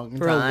long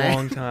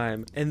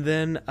time. And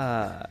then,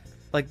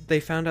 like, they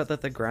found out that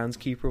the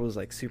groundskeeper was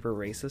like super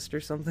racist or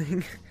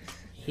something.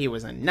 He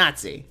was a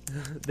Nazi.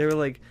 They were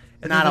like...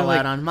 Not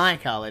allowed on my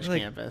college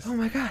campus. Oh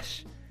my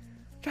gosh.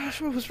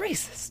 Joshua was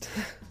racist.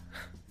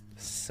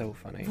 So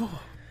funny.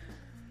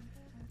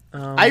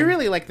 I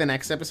really like the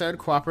next episode,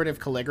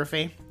 Cooperative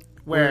Calligraphy,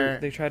 where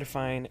they try to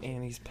find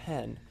Annie's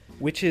pen,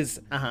 which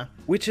is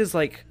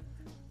like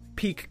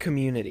peak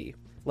Community.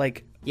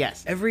 Like,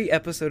 yes, every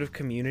episode of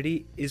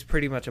Community is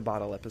pretty much a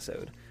bottle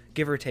episode,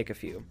 give or take a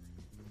few.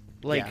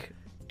 Like,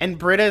 and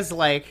Britta's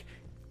like...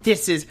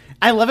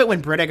 I love it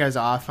when Britta goes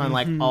off on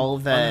like all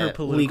the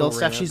legal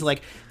stuff. She's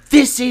like,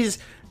 this is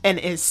an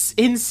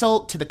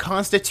insult to the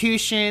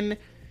Constitution.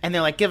 And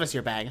they're like, give us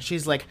your bag. And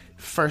she's like,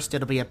 first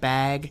it'll be a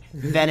bag,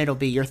 then it'll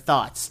be your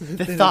thoughts.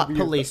 The thought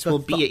police will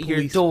be at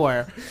your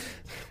door.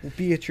 Will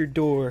be at your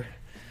door.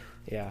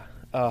 Yeah.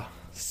 Oh,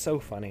 so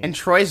funny. And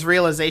Troy's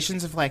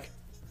realizations of like,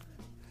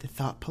 the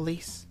thought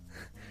police?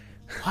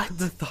 What?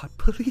 The thought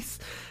police?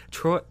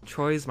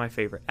 Troy's my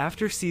favorite.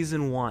 After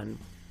season 1...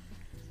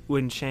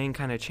 when Shane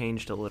kind of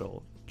changed a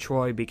little,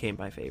 Troy became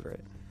my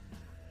favorite.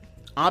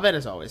 Abed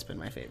has always been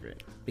my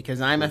favorite because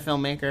I'm a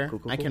filmmaker.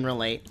 Cool. I can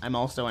relate. I'm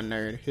also a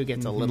nerd who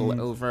gets a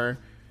little over.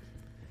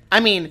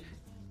 I mean,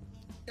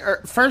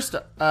 first,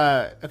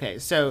 okay,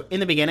 so in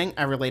the beginning,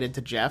 I related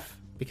to Jeff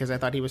because I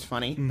thought he was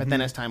funny. But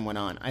then as time went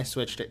on, I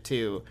switched it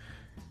to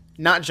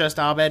not just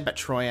Abed, but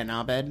Troy and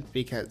Abed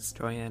because...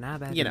 Troy and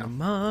Abed in the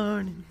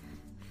morning.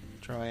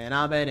 Troy and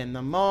Abed in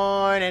the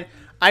morning.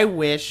 I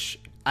wish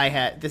I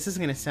had, this is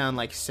going to sound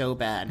like so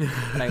bad,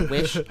 but I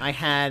wish I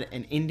had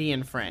an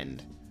Indian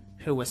friend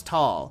who was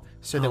tall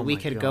so that we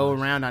could go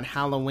around on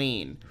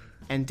Halloween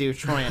and do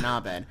Troy and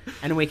Abed.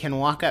 And we can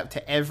walk up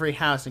to every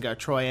house and go,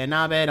 Troy and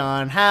Abed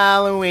on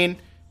Halloween.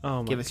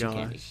 Oh my Give us gosh.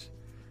 your candy.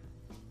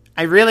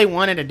 I really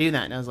wanted to do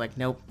that, and I was like,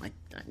 nope,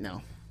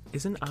 no.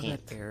 Isn't I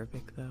Abed can't.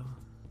 Arabic, though?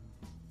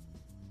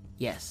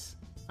 Yes,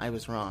 I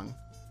was wrong.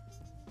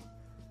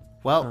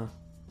 Well,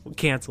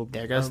 Canceled.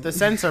 there goes the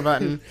censor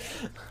button.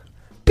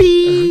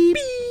 Beep.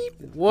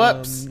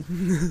 Whoops.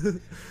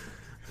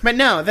 But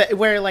no,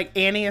 where like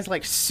Annie is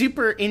like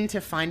super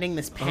into finding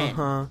this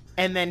pen,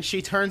 and then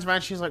she turns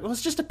around, she's like, "Well,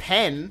 it's just a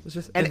pen,"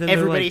 and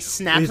everybody like,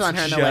 snaps on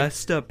her. And they're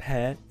just a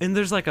pet, and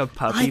there's like a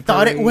puppy. I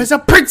thought it was a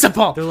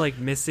principal. They're like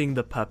missing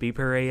the puppy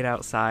parade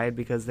outside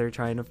because they're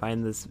trying to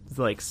find this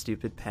like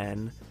stupid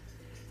pen,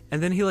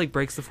 and then he like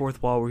breaks the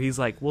fourth wall where he's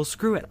like, "Well,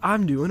 screw it,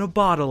 I'm doing a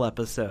bottle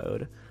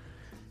episode."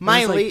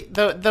 Miley,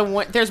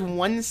 there's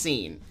one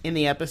scene in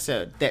the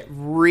episode that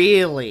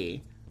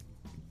really,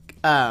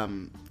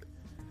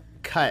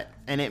 cut,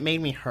 and it made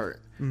me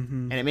hurt,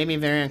 and it made me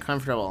very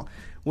uncomfortable.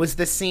 Was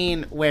the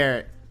scene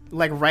where,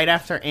 like, right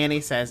after Annie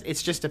says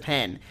it's just a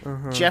pen,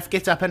 Jeff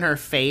gets up in her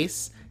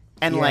face,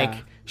 and like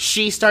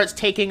she starts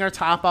taking her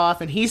top off,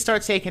 and he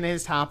starts taking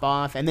his top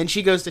off, and then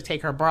she goes to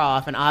take her bra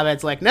off, and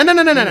Abed's like, no.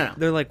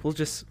 They're like,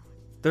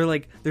 they're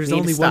like, there's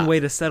only one way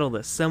to settle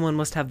this. Someone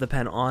must have the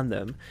pen on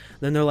them.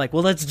 Then they're like,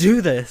 well, let's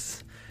do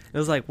this. It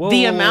was like, whoa.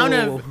 The amount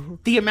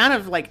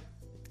of like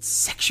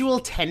sexual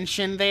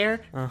tension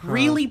there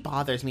really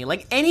bothers me.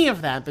 Like any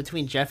of that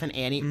between Jeff and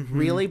Annie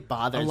really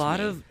bothers me.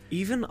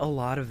 A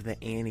lot of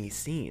the Annie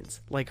scenes,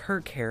 like her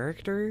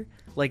character,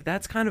 like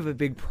that's kind of a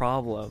big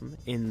problem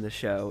in the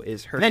show.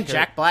 Is her? And then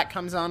Jack Black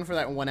comes on for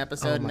that one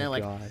episode, and they're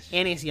like, gosh.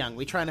 Annie's young.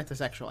 We try not to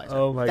sexualize her.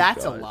 Oh my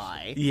That's gosh. a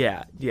lie.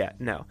 Yeah,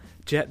 no.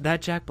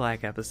 That Jack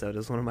Black episode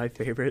is one of my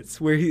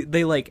favorites, where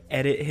they like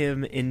edit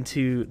him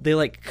into, they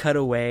like cut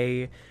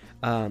away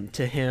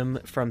to him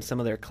from some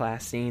of their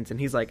class scenes, and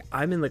he's like,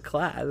 I'm in the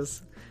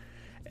class,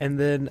 and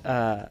then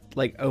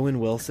like Owen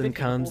Wilson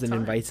comes and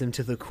invites him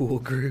to the cool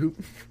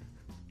group.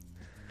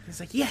 He's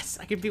like, yes,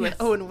 I could be with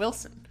Owen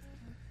Wilson.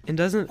 And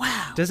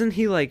doesn't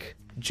he like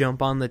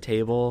jump on the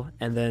table,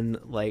 and then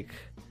like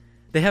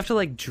they have to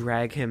like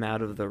drag him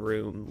out of the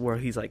room where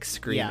he's like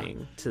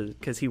screaming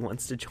because he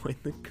wants to join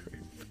the group.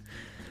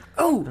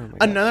 Oh,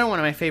 another one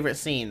of my favorite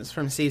scenes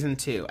from season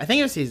 2. I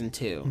think it was season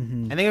 2.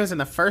 I think it was in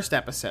the first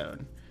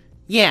episode.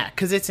 Yeah,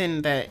 because it's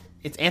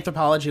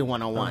Anthropology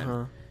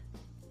 101.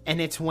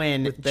 And it's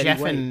when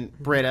Jeff and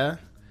Britta,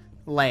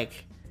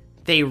 like,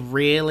 they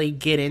really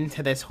get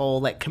into this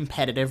whole, like,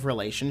 competitive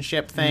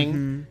relationship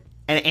thing.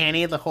 And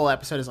Annie, the whole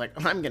episode, is like,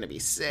 I'm going to be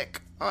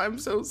sick. Oh, I'm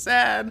so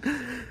sad.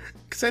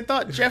 Because I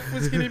thought Jeff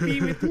was going to be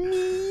with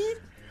me.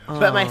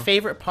 But my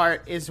favorite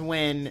part is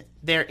when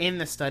they're in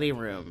the study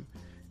room.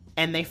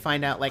 And they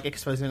find out, like,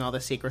 exposing all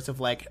the secrets of,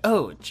 like,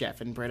 oh,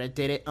 Jeff and Britta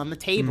did it on the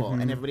table.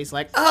 And everybody's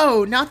like,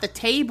 oh, not the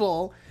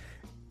table.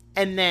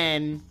 And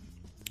then,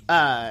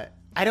 I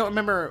don't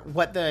remember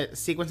what the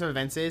sequence of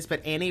events is,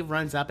 but Annie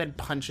runs up and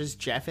punches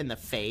Jeff in the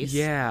face.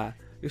 Yeah.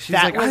 She's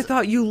like, I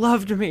thought you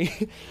loved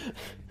me.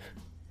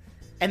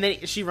 And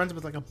then she runs up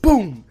with, like, a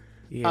boom.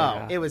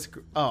 Yeah. Oh, it was,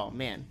 oh,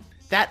 man.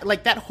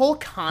 That whole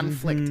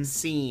conflict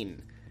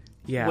scene.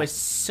 Yeah, was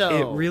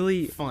so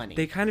funny.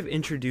 They kind of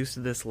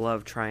introduced this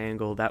love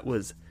triangle that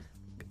was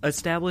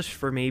established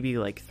for maybe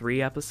like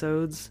 3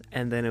 episodes,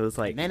 and then it was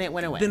like, and then it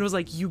went away. Then it was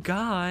like, you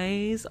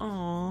guys,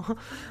 aw.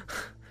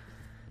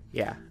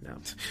 Yeah, no.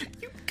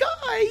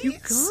 You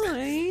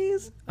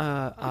guys.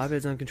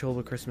 Abed's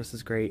Uncontrollable Christmas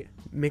is great.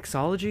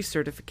 Mixology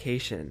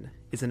certification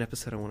is an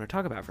episode I want to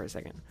talk about for a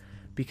second,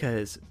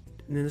 because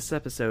in this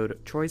episode,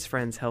 Troy's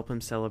friends help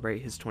him celebrate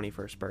his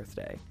 21st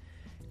birthday.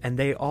 And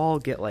they all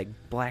get, like,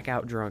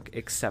 blackout drunk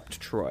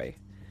except Troy.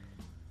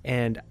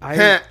 And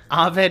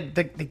Abed,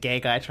 the gay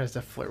guy, tries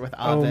to flirt with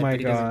Abed, but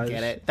he doesn't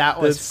get it.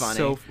 That was funny.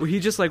 So, he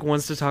just, like,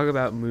 wants to talk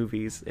about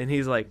movies. And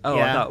he's like,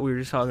 I thought we were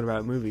just talking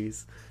about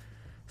movies.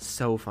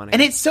 So funny.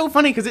 And it's so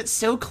funny because it's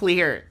so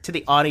clear to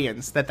the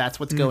audience that that's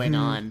what's going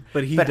on.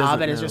 But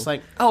Abed is just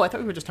like, oh, I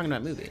thought we were just talking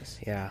about movies.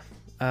 Yeah.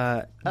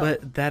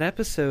 But that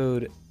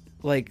episode...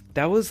 like,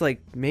 that was, like,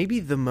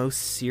 maybe the most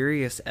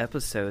serious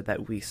episode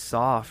that we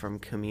saw from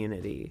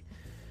Community.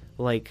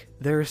 Like,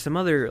 there are some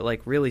other,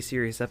 like, really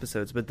serious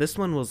episodes, but this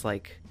one was,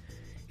 like,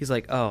 he's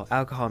like, oh,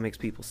 alcohol makes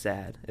people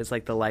sad. It's,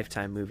 like, the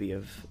Lifetime movie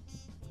of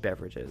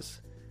beverages.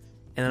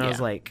 And then I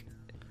was like,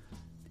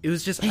 it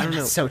was just, I don't know.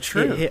 That's so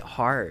true. It hit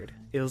hard.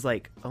 It was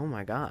like, oh,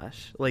 my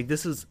gosh. Like,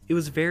 it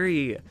was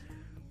very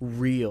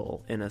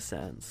real, in a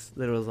sense.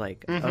 That it was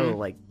like, oh,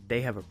 like,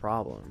 they have a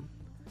problem.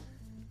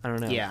 I don't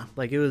know. Yeah.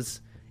 Like, it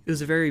was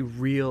a very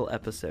real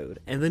episode,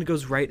 and then it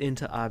goes right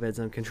into Abed's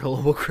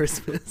Uncontrollable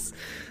Christmas.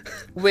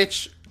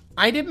 Which,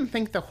 I didn't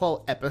think the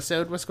whole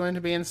episode was going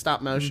to be in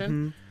stop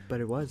motion.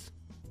 But it was.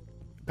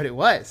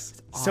 Awesome.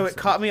 So it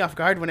caught me off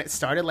guard when it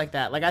started like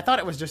that. Like, I thought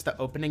it was just the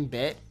opening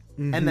bit,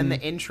 and then the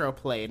intro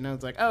played, and I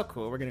was like, oh,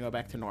 cool, we're going to go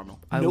back to normal.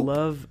 I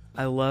love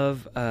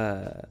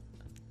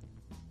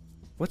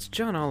What's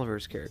John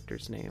Oliver's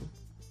character's name?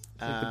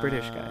 Like the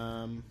British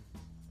guy.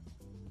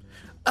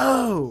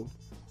 Oh,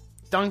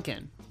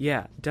 Duncan.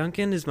 Yeah,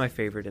 Duncan is my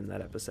favorite in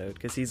that episode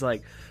because he's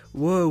like,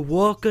 "We're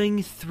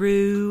walking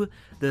through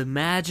the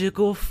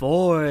magical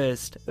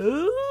forest."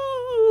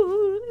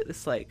 Ooh,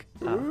 it's like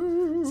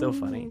so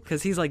funny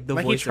because he's like the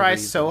But voice. He tries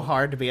of reason. so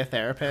hard to be a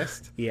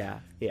therapist. Yeah.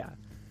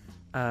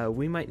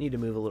 We might need to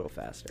move a little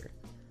faster.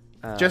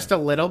 Just a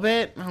little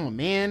bit. Oh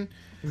man.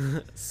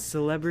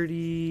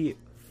 Celebrity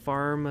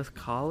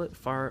pharmacology.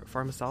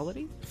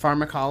 Pharmacology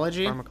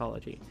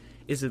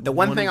is it The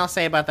one thing I'll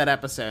say about that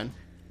episode,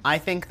 I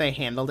think they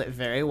handled it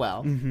very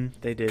well. Mm-hmm,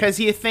 they did. Because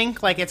you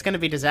think like it's going to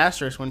be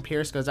disastrous when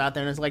Pierce goes out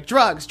there and is like,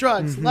 drugs,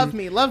 Mm-hmm. love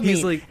me.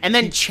 Like, and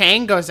then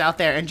Chang goes out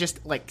there and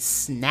just like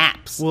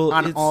snaps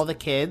on all the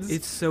kids.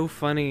 It's so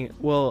funny.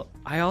 Well,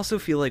 I also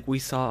feel like we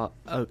saw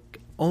a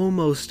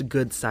almost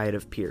good side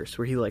of Pierce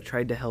where he like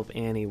tried to help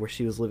Annie where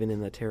she was living in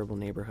the terrible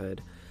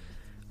neighborhood.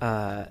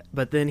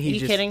 But then he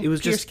kidding? It was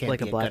Pierce just can't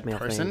like be a a good blackmail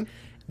person.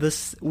 thing.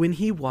 When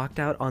he walked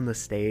out on the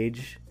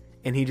stage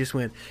and he just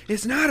went,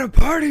 "It's not a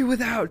party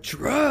without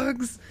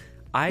drugs,"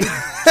 I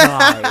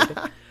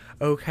died.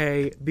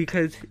 Okay,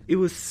 because it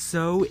was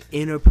so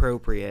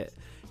inappropriate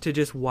to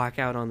just walk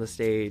out on the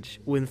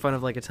stage in front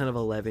of like a ton of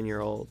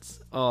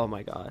 11-year-olds. Oh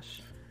my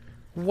gosh.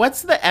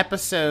 What's the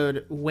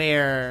episode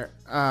where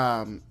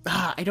I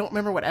don't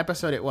remember what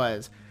episode it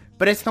was,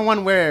 but it's the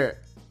one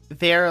where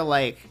they're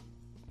like,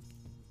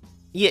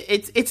 yeah,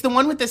 it's the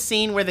one with the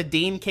scene where the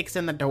dean kicks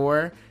in the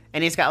door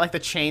and he's got like the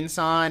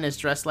chainsaw and is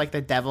dressed like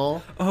the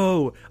devil.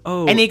 Oh,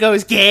 and he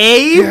goes,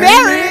 "Gay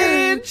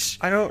marriage."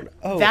 I don't.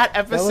 Oh, that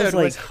episode was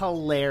like,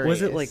 hilarious.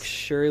 Was it like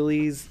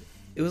Shirley's?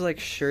 It was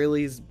like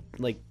Shirley's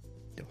like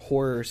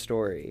horror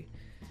story.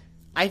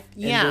 I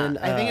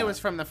think it was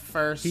from the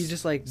first. He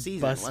just like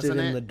season, busted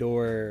in the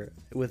door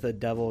with a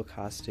devil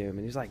costume,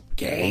 and he's like,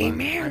 "Gay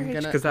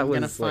marriage," because that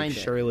was like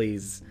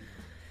Shirley's,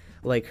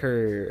 like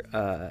her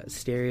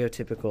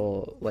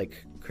stereotypical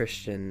like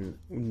Christian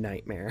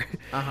nightmare.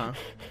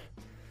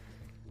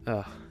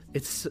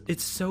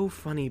 It's so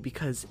funny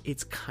because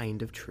it's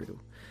kind of true.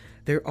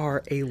 There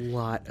are a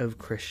lot of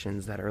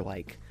Christians that are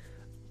like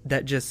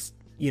that. Just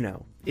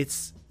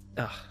it's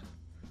I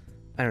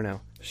don't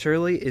know.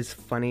 Shirley is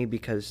funny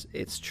because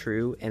it's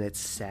true and it's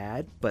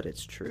sad, but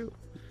it's true.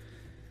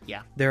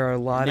 Yeah, there are a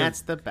lot and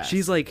that's the best.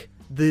 She's like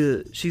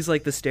the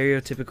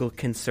stereotypical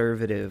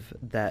conservative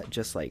that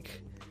just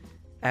like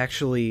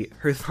actually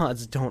her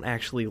thoughts don't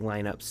actually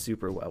line up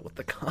super well with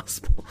the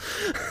gospel.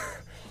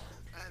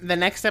 The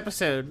next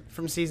episode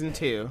from season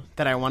 2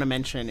 that I want to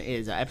mention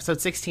is episode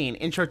 16,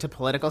 Intro to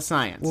Political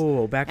Science.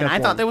 Whoa, back up. And I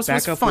thought that was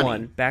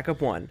funny. Back up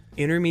one.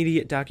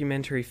 Intermediate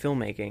documentary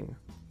filmmaking.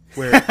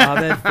 Where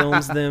Abed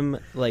films them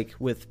like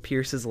with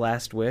Pierce's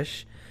last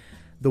wish.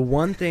 The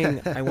one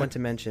thing I want to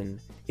mention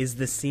is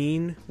the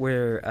scene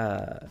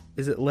where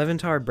is it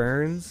Levantar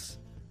Burns?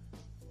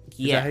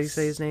 Is that how you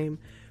say his name?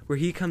 Where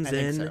he comes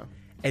in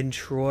and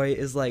Troy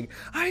is like,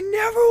 "I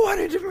never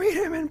wanted to meet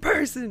him in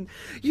person.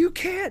 You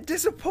can't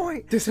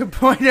disappoint a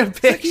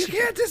picture. Like, you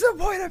can't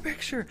disappoint a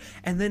picture."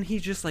 And then he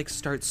just like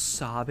starts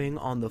sobbing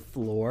on the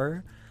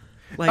floor.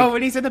 Like,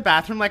 when he's in the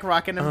bathroom, like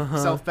rocking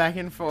himself back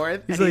and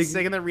forth, and he's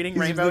singing the Reading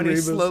Rainbow, and he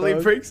slowly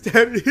breaks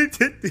down.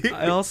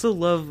 I also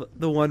love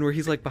the one where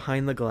he's like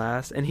behind the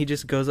glass, and he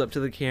just goes up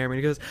to the camera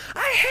and he goes,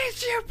 "I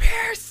hate you,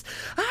 Pierce.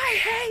 I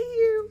hate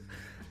you."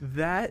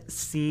 That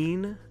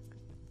scene,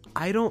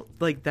 I don't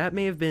like. That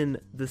may have been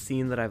the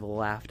scene that I've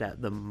laughed at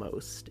the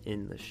most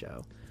in the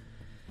show.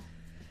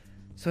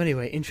 So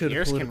anyway, Intro to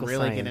Political Science can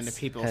really get into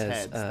people's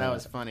heads. That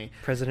was funny.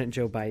 President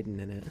Joe Biden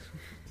in it.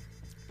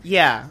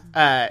 Yeah.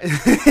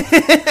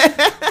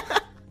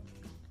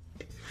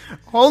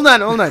 Hold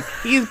on.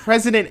 He's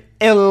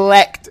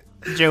President-elect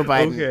Joe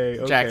Biden.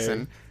 Okay.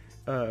 Jackson.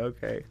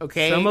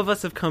 Okay. Some of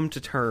us have come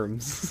to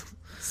terms.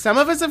 Some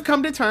of us have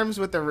come to terms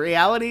with the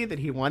reality that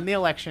he won the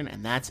election,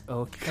 and that's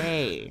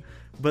okay.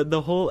 But the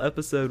whole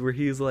episode where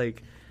he's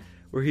like,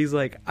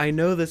 "I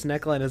know this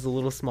neckline is a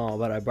little small,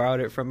 but I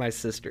borrowed it from my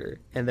sister."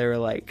 And they're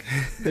like,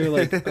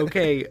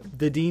 "Okay,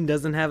 the dean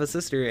doesn't have a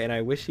sister, and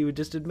I wish he would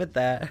just admit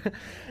that."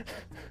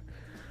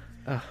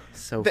 Oh,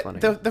 so funny.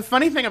 The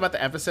funny thing about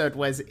the episode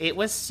was it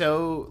was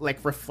so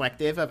like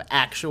reflective of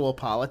actual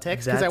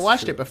politics because I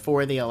watched it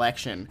before the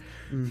election.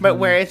 Mm-hmm. But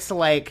where it's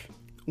like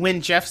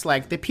when Jeff's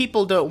like, "The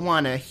people don't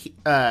want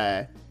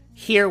to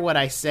hear what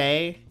I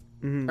say."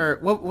 Mm-hmm. Or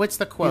what's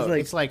the quote?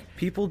 It's like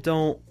people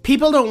don't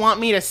want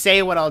me to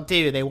say what I'll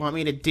do. They want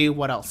me to do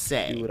what I'll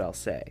say. Do what I'll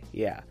say.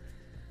 Yeah.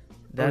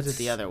 That's it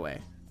the other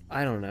way.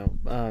 I don't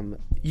know.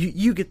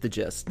 You get the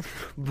gist.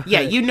 Yeah,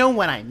 you know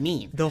what I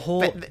mean. The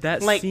whole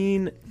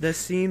the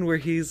scene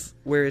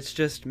where it's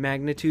just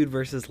Magnitude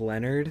versus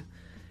Leonard,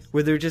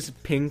 where they're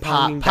just ping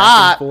ponging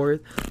back and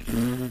forth.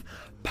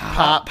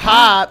 Pop.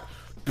 I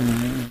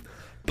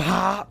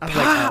was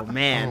like, oh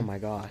man, oh my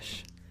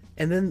gosh.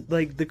 And then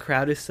like the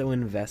crowd is so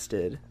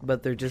invested,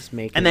 but they're just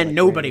making. And then like,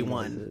 nobody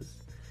won. Noises.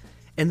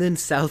 And then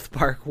South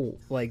Park,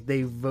 like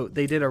they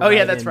did a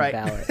that's right.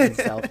 ballot, and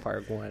South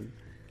Park won.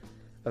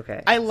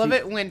 Okay. I love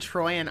it when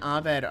Troy and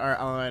Abed are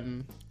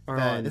on.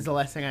 This is the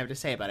last thing I have to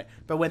say about it.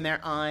 But when they're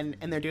on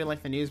and they're doing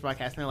like the news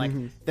broadcast and they're like,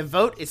 the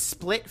vote is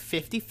split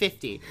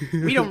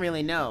 50-50. We don't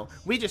really know.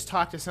 We just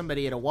talked to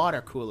somebody at a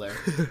water cooler.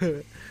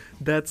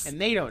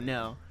 And they don't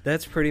know.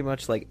 That's pretty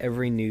much like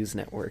every news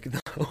network,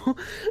 though.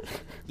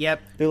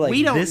 Yep. They're like,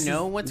 we don't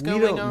know what's going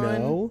on. We don't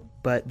know,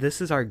 but this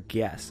is our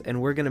guess,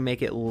 and we're going to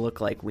make it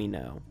look like we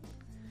know.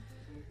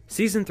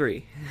 Season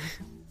 3.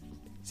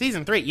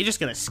 Season 3? You're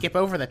just going to skip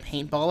over the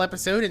paintball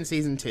episode in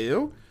Season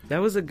 2? That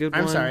was a good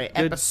one. I'm sorry,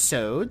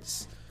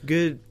 episodes.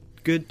 Good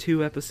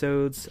 2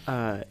 episodes.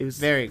 It was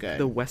very good.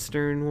 The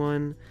Western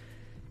one.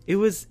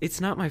 It's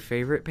not my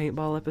favorite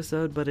paintball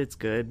episode, but it's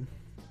good.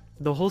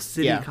 The whole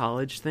city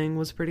college thing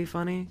was pretty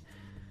funny.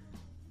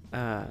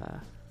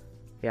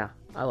 Yeah,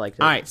 I liked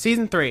it. All right,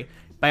 Season 3.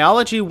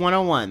 Biology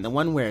 101, the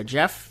one where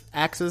Jeff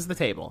acts as the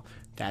table.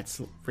 That's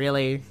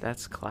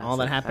classic. All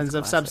that happens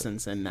of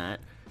substance in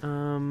that.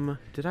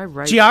 Did I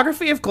write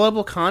Geography of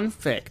Global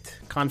Conflict?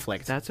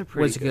 That's a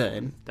pretty was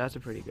good. That's a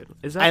pretty good one.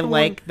 Is that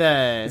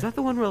Is that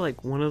the one where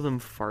like one of them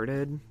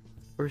farted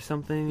or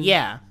something?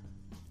 Yeah.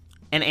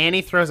 And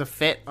Annie throws a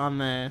fit on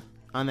the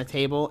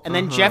table, and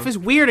then Jeff is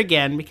weird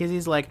again because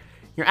he's like,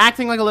 "You're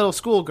acting like a little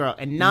schoolgirl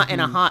and not in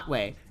a hot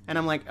way." And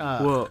I'm like,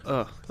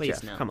 "Whoa,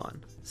 please Jeff, no. Come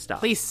on. Stop.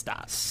 Please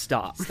stop.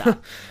 Stop.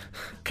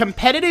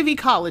 Competitive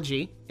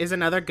Ecology is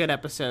another good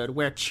episode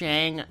where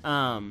Chang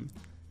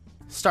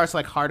starts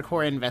like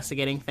hardcore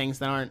investigating things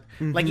that aren't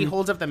like he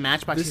holds up the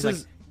matchbox. He's like,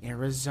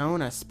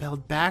 Arizona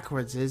spelled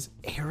backwards is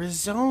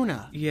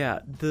Arizona. Yeah,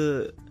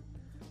 that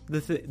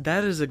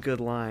is a good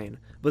line.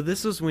 But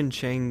this was when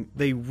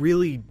they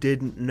really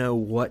didn't know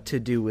what to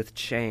do with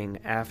Chang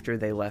after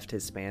they left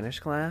his Spanish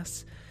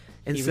class.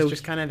 And he so was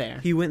just kind of there.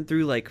 He went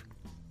through like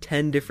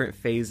 10 different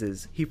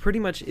phases. He pretty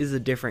much is a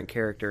different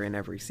character in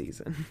every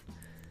season.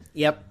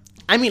 Yep.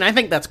 I mean, I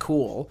think that's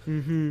cool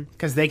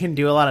because they can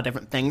do a lot of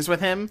different things with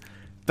him.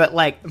 But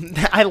like,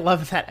 I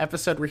love that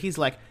episode where he's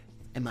like,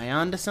 am I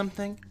on to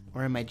something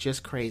or am I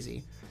just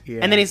crazy? Yeah.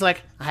 And then he's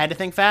like, I had to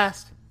think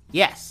fast.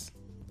 Yes,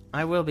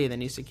 I will be the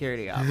new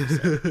security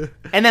officer.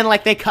 And then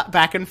like they cut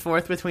back and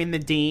forth between the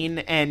dean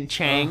and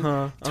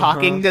Chang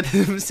talking to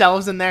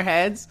themselves in their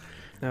heads.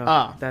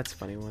 Oh, that's a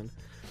funny one.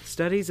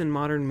 Studies in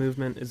Modern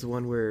Movement is the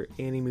one where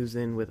Annie moves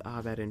in with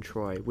Abed and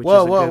Troy, which is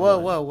a good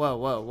one.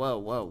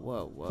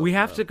 Whoa. We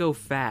have to go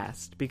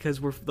fast because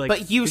we're like...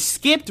 But you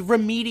skipped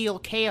remedial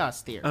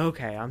chaos theory.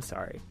 Okay, I'm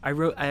sorry. I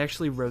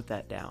actually wrote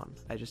that down.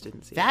 I just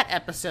didn't see that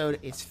episode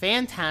is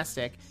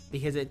fantastic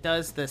because it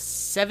does the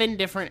 7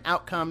 different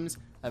outcomes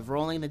of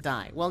rolling the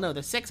die. Well, no,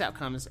 the 6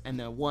 outcomes and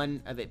the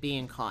one of it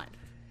being caught.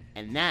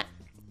 And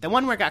the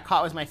one where it got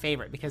caught was my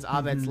favorite because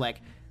Abed's like...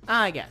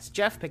 I guess.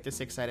 Jeff picked a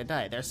 6-sided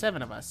die. There are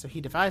 7 of us, so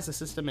he devised a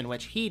system in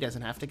which he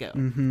doesn't have to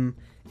go.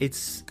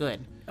 It's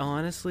good.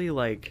 Honestly,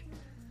 like...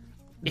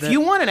 If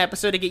you want an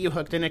episode to get you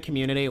hooked in a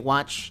community,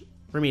 watch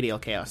Remedial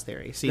Chaos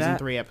Theory, Season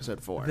 3,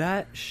 Episode 4.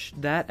 That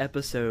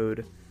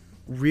episode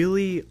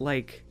really,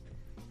 like...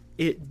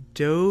 It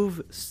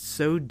dove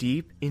so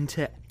deep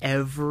into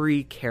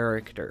every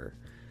character.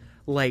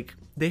 Like,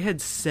 they had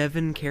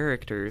 7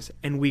 characters,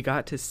 and we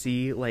got to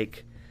see,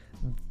 like...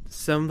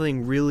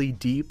 something really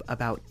deep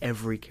about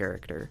every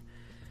character.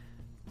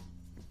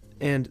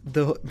 And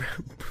the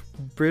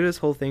Britta's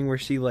whole thing where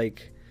she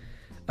like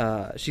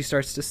she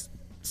starts to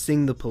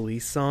sing the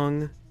police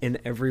song in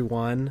every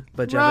one,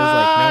 but Jeff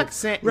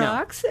is like, no,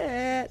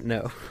 Roxanne,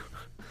 no.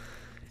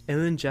 And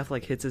then Jeff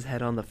like hits his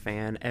head on the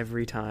fan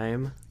every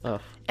time.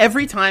 Ugh.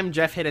 Every time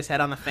Jeff hit his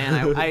head on the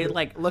fan, I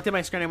like looked at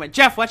my screen and went,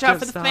 Jeff, watch out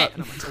for the fan.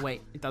 And I'm like, oh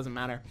wait, it doesn't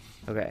matter.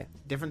 Okay.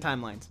 Different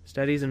timelines.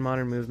 Studies in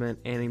Modern Movement.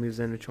 Annie moves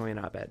into Troy and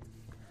Abed.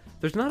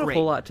 There's not a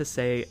whole lot to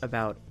say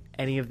about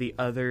any of the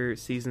other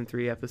Season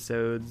 3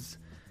 episodes.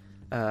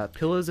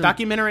 Pillows and...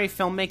 Documentary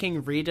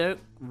filmmaking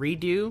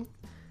redo?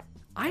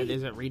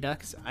 Is it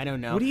Redux? I don't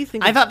know. What do you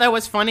think? I thought that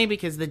was funny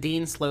because the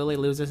dean slowly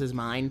loses his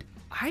mind.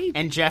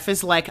 And Jeff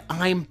is like,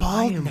 I'm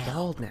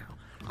bald now.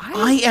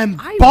 I am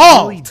bald!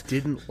 I really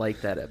didn't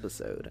like that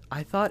episode.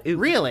 I thought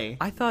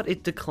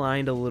it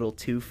declined a little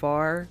too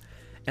far.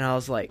 And I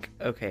was like,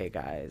 okay,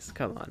 guys,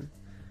 come on.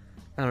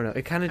 I don't know.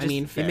 It kind of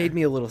just it made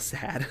me a little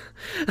sad.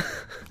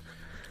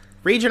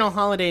 Regional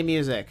holiday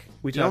music.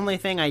 The only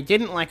thing I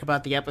didn't like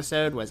about the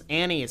episode was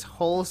Annie's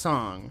whole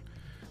song.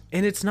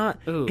 And it's not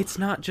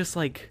just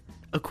like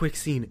a quick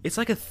scene. It's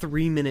like a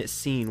 3-minute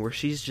scene where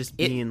she's just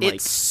being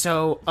it's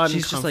so uncomfortable.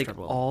 She's just like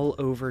all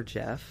over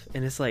Jeff,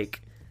 and it's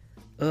like,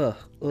 ugh.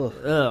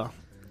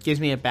 Gives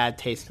me a bad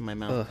taste in my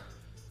mouth.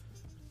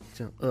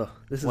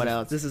 What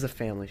else? This is a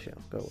family show.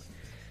 Go.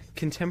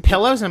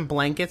 Pillows and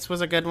Blankets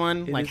was a good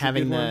one. Like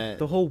having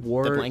the whole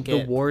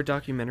the war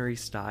documentary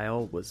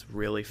style was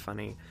really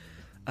funny.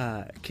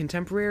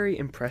 Contemporary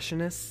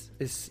Impressionists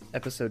is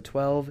episode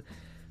 12.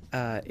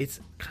 It's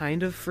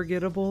kind of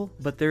forgettable,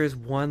 but there is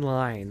one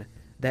line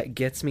that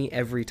gets me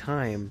every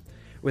time,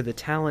 where the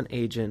talent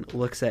agent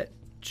looks at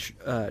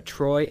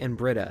Troy and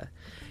Britta,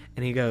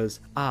 and he goes,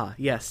 "Ah,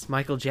 yes,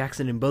 Michael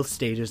Jackson in both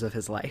stages of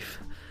his life."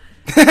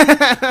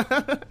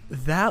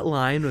 That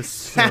line was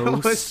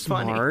so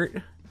smart.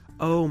 Funny.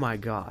 Oh my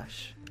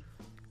gosh.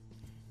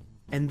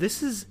 And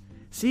this is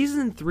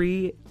season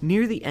 3,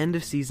 near the end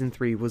of season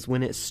 3 was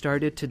when it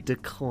started to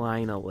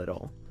decline a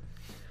little.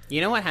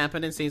 You know what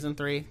happened in season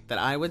 3 that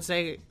I would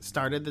say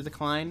started the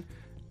decline?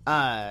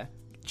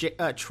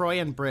 Troy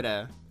and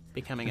Britta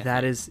becoming a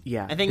That thing. is,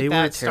 yeah. I think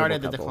that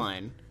started the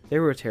decline. They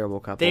were a terrible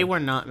couple. They were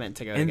not meant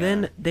to go and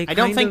together. then they I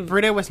don't think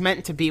Britta was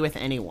meant to be with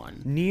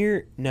anyone.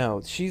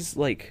 No, she's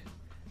like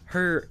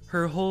her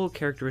whole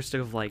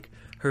characteristic of like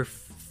her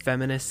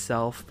feminist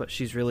self, but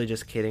she's really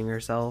just kidding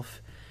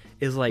herself,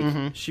 is like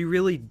she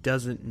really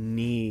doesn't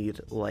need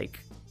like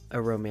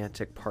a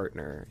romantic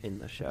partner in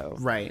the show.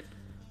 Right.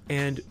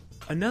 And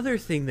another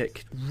thing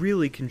that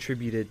really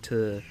contributed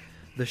to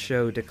the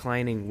show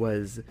declining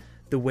was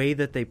the way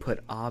that they put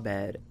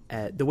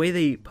the way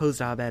they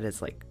posed Abed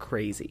as like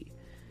crazy.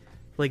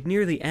 Like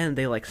near the end,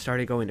 they like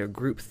started going to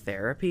group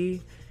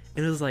therapy,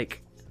 and it was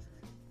like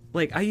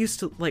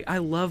I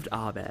loved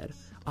Abed.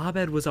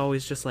 Abed was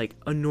always just like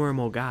a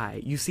normal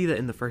guy. You see that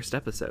in the first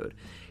episode.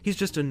 He's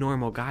just a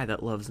normal guy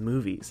that loves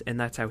movies, and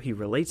that's how he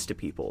relates to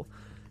people.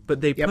 But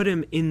they put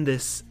him in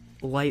this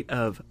light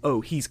of,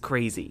 oh, he's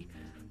crazy.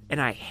 And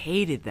I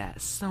hated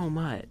that so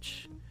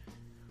much.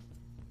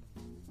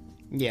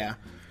 Yeah.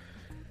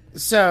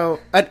 So,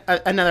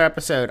 another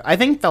episode. I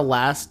think the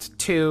last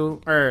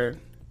two, or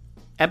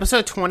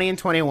episode 20 and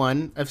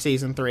 21 of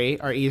season 3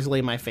 are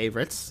easily my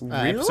favorites.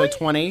 Really? Episode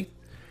 20.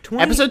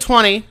 Episode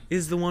 20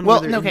 is the one where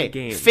they're in the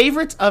game.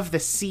 Favorites of the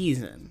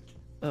season.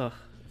 Ugh,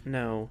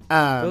 no.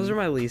 Those are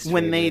my least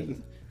favorite.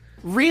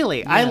 Really?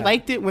 Yeah. I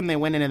liked it when they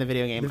went into the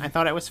video game. I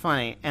thought it was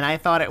funny. And I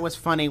thought it was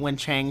funny when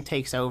Chang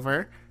takes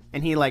over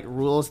and he like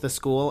rules the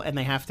school and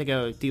they have to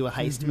go do a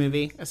heist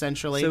movie,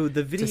 essentially,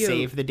 to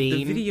save the dean.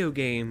 The video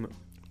game,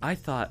 I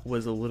thought,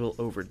 was a little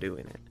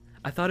overdoing it.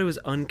 I thought it was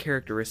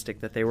uncharacteristic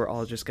that they were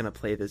all just going to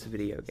play this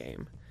video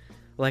game.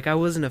 Like, I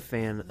wasn't a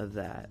fan of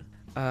that.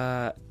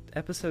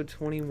 Episode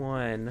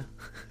 21.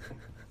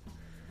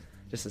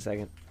 Just a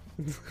second.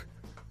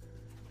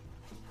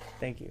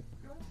 Thank you.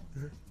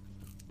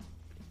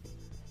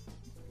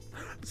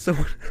 So,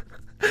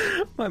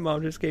 my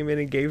mom just came in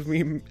and gave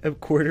me a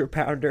quarter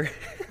pounder.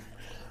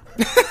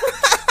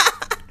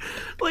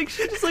 Like,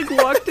 she just like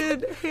walked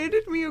in,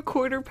 handed me a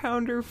quarter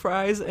pounder,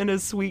 fries, and a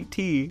sweet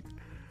tea.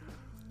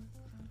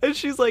 And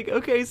she's like,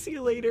 okay, see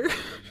you later.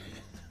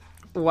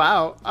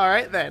 Wow. All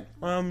right, then.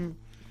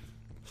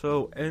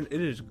 So, and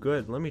it is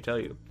good, let me tell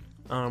you.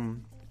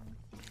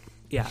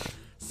 Yeah.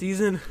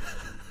 Season...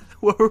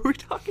 What were we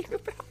talking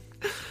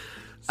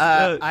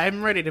about?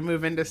 I'm ready to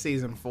move into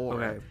season 4.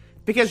 Okay.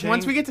 Because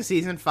once we get to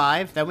season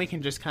 5, then we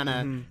can just kind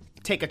of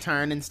take a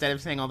turn. Instead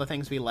of saying all the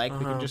things we like,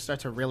 we can just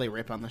start to really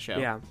rip on the show.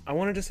 Yeah. I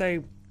wanted to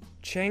say,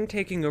 Chang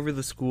taking over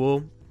the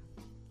school,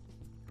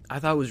 I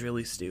thought was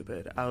really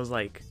stupid. I was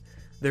like,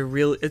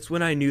 it's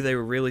when I knew they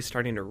were really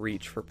starting to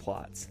reach for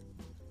plots.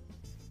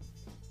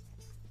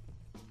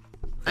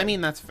 I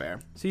mean, that's fair.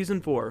 Season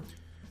 4.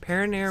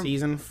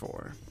 Season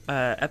 4.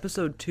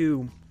 Episode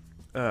 2,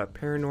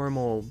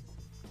 Paranormal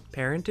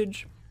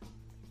Parentage.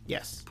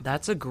 Yes.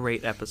 That's a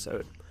great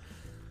episode.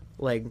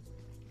 Like,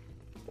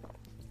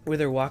 where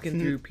they're walking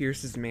through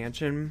Pierce's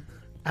mansion.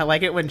 I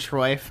like it when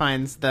Troy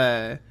finds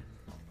the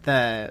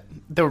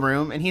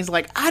room and he's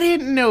like, I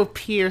didn't know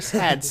Pierce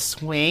had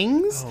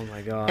swings. Oh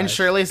my god. And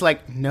Shirley's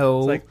like, no.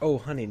 It's like, oh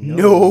honey,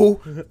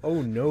 no.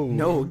 Oh no.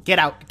 No, get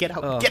out, get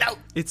out, get out.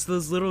 It's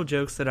those little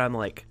jokes that I'm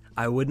like,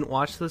 I wouldn't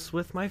watch this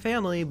with my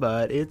family,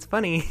 but it's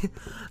funny.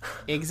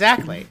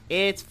 Exactly.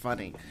 It's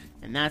funny.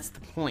 And that's the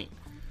point.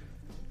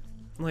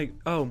 Like,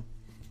 oh,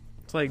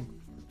 it's like,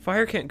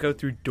 fire can't go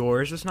through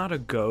doors. It's not a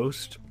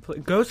ghost.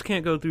 Ghost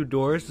can't go through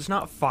doors. It's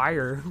not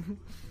fire.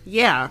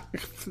 Yeah.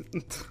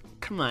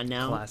 Come on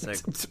now. Classic.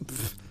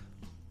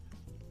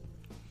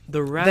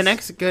 The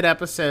next good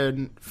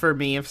episode for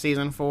me of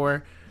season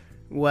 4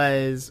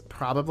 was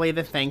probably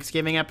the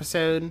Thanksgiving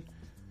episode.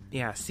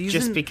 Yeah,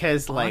 just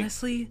because, like,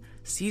 honestly,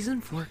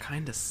 season 4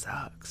 kind of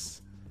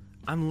sucks.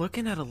 I'm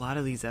looking at a lot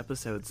of these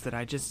episodes that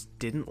I just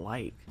didn't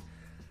like.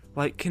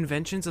 Like,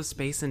 Conventions of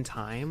Space and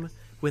Time,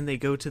 when they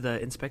go to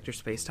the Inspector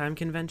Spacetime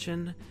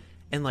convention,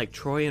 and, like,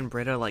 Troy and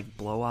Britta, like,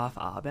 blow off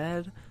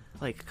Abed.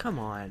 Like, come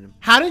on.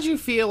 How did you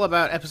feel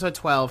about episode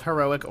 12,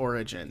 Heroic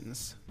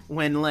Origins?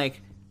 When,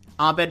 like,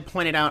 Abed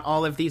pointed out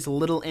all of these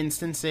little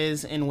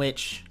instances in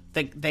which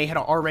they had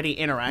already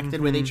interacted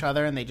with each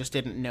other and they just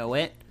didn't know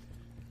it.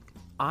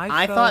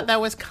 I thought that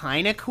was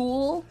kind of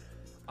cool.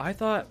 I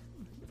thought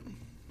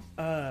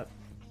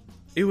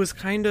it was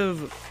kind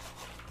of...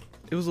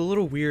 It was a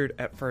little weird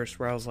at first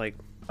where I was like,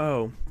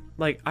 oh,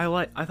 like,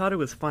 I thought it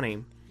was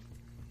funny.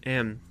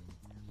 And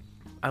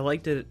I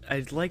liked it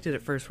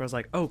at first where I was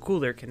like, oh, cool,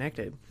 they're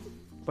connected.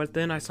 But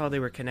then I saw they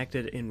were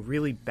connected in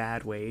really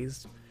bad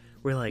ways.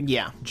 Where, like,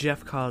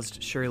 Jeff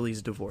caused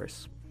Shirley's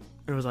divorce.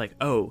 And I was like,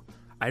 oh,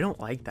 I don't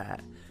like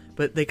that.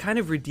 But they kind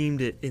of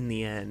redeemed it in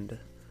the end.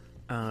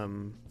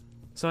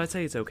 So I'd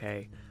say it's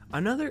okay.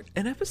 An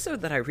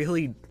episode that I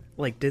really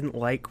didn't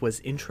like was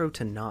Intro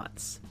to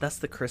Knots. That's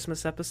the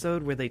Christmas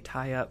episode where they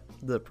tie up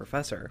the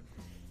professor.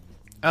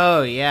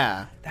 Oh,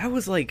 yeah. That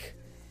was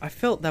I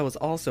felt that was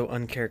also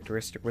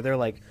uncharacteristic, where they're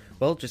like,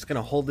 well, just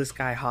gonna hold this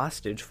guy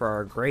hostage for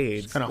our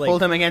grades. Just gonna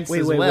hold him against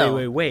his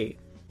will. Wait.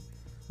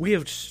 We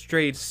have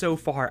strayed so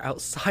far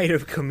outside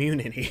of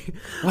Community.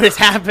 What is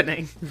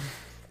happening?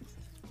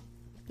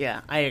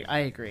 Yeah, I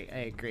agree.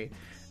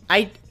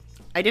 I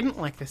didn't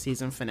like the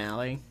season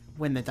finale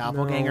when the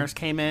doppelgangers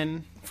came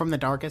in from the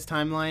Darkest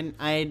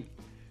Timeline.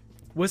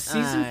 Was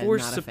season 4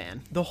 not a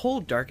fan. The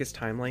whole Darkest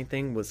Timeline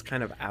thing was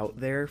kind of out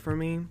there for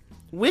me.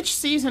 Which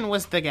season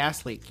was the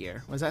gas leak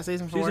year? Was that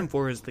season 4? Season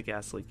 4 is the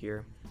gas leak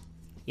year.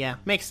 Yeah,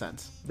 makes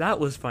sense. That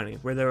was funny,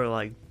 where they were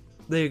like,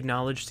 they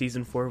acknowledged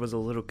season 4 was a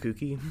little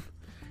kooky.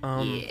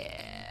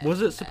 Yeah.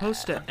 Was it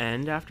supposed to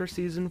end after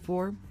season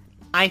 4?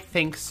 I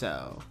think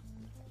so.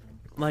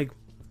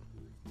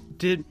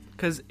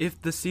 Because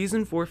if the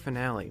season 4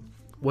 finale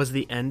was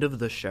the end of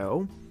the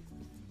show,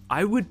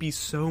 I would be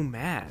so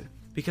mad,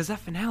 because that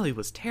finale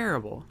was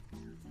terrible.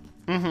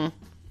 Mm-hmm.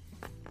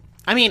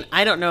 I mean,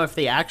 I don't know if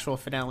the actual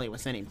finale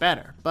was any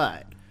better,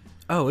 but...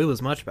 Oh, it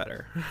was much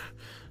better.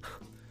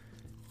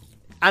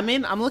 I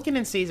mean, I'm looking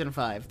in season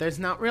 5. There's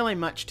not really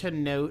much to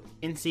note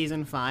in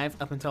season 5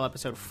 up until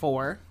episode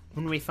 4,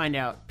 when we find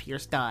out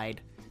Pierce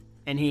died,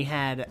 and he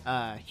had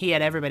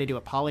everybody do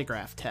a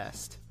polygraph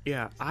test.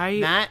 Yeah,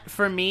 That,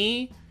 for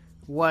me,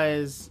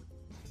 was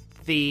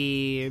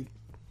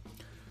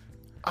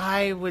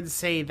I would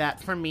say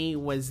that, for me,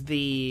 was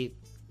the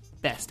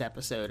best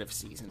episode of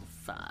season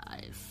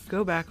 5.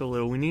 Go back a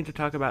little. We need to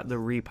talk about the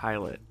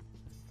repilot.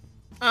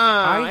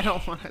 I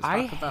don't want to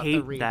talk about the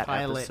hate that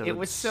repilot. episode It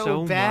was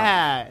so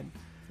bad. much.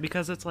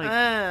 Because it's like,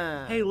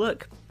 hey,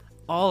 look,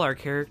 all our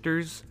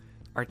characters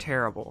are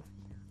terrible.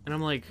 And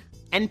I'm like...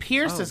 And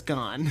Pierce is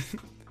gone.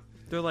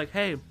 They're like,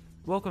 hey,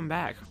 welcome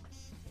back.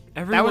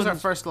 That was our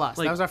first loss.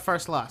 That was our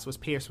first loss, was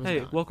Pierce was gone.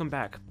 Hey, welcome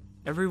back.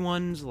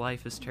 Everyone's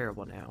life is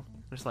terrible now.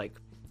 It's like,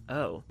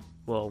 oh,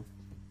 well,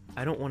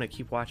 I don't want to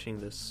keep watching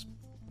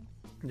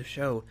the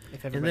show.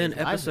 And then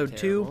episode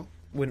 2,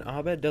 when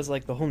Abed does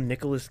the whole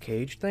Nicolas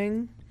Cage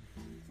thing,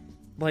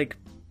 that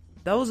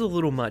was a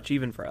little much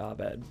even for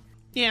Abed.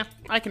 Yeah,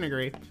 I can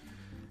agree.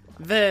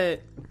 The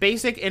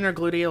basic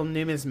intergluteal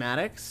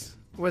numismatics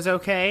was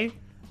okay.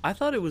 I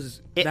thought it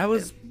was that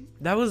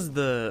was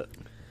the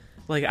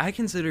I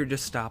consider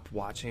just stop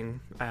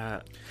watching.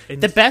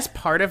 The best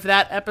part of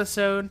that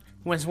episode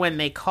was when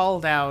they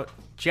called out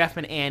Jeff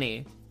and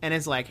Annie, and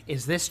it's like,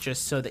 is this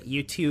just so that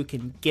you two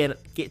can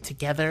get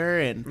together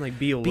and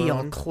be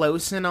all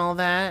close and all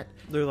that?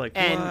 They're like,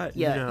 and what?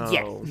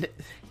 No.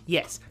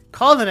 Yes,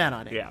 call them out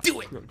on it. Yeah.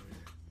 Do it.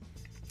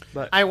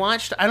 But I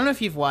don't know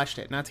if you've watched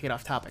it, not to get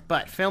off topic,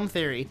 but Film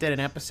Theory did an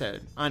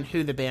episode on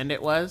who the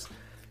bandit was,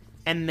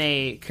 and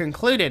they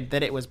concluded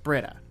that it was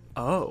Britta.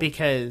 Oh.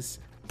 Because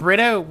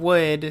Britta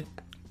would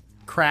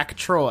crack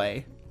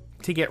Troy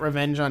to get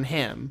revenge on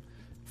him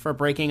for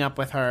breaking up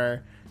with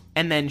her,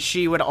 and then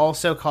she would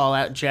also call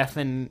out Jeff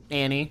and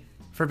Annie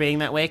for being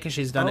that way because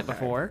she's done it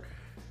before.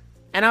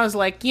 And I was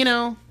like,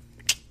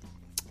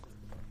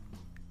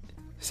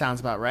 sounds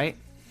about right.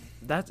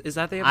 Is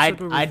that the episode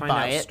where we I'd find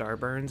buy out it.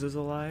 Starburns is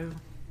alive?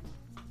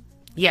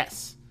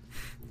 Yes.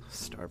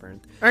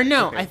 Starburns. Or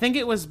no, Okay. I think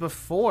it was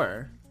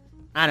before.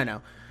 I don't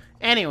know.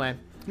 Anyway,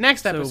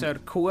 next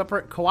episode,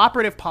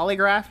 cooperative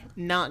polygraph.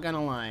 Not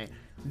gonna lie,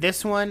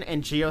 this one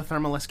and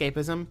geothermal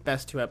escapism,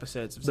 best 2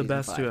 episodes of season 5. The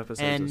best 2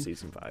 episodes of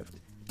season 5.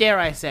 Dare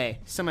I say,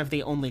 some of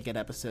the only good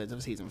episodes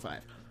of season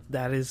 5.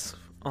 That is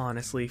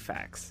honestly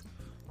facts.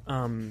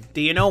 Do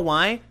you know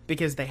why?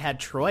 Because they had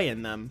Troy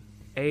in them.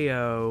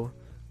 Ayo.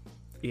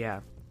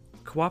 Yeah.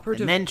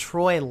 Cooperative. And then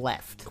Troy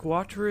left.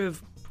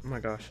 Cooperative. Oh my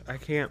gosh, I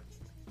can't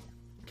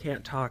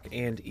talk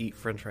and eat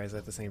French fries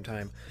at the same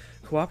time.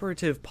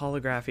 Cooperative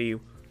polygraphy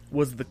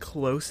was the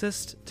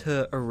closest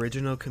to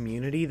original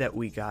Community that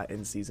we got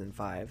in season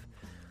 5,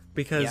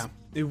 because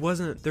there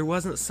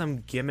wasn't some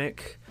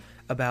gimmick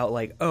about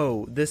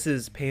oh, this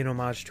is paying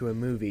homage to a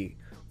movie,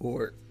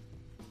 or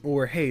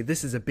hey,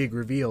 this is a big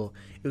reveal.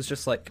 It was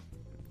just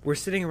we're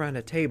sitting around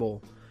a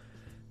table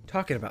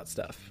talking about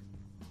stuff.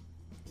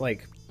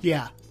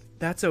 Yeah,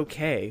 that's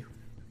okay.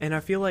 And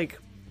I feel like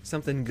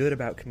something good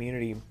about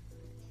Community,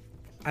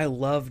 I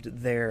loved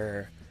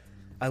their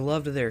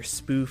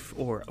spoof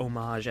or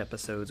homage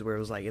episodes where it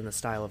was in the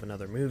style of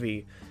another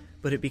movie,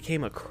 but it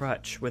became a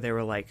crutch where they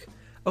were like,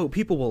 oh,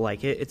 people will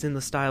like it, it's in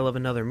the style of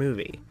another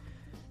movie.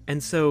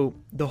 And so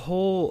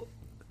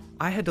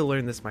I had to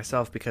learn this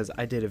myself because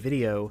I did a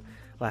video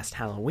last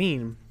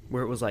Halloween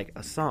where it was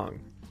a song.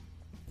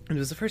 And it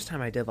was the first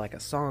time I did a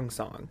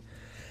song.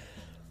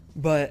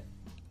 But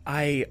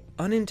I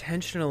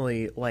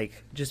unintentionally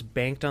just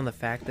banked on the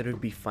fact that it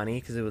would be funny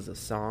because it was a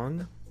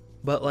song.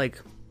 But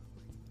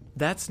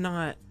that's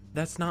not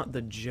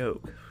the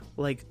joke.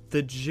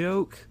 The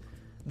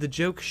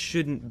joke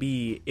shouldn't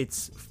be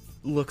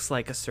looks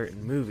like a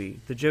certain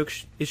movie. The joke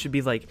it should be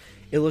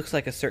it looks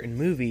like a certain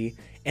movie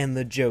and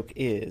the joke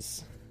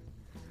is,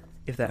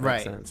 if that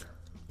makes sense.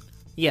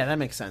 Yeah, that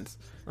makes sense.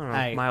 I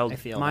don't know, I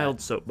feel mild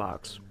that.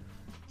 soapbox.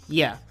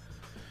 Yeah.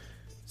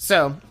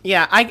 So,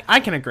 yeah, I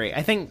can agree.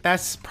 I think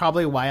that's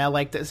probably why I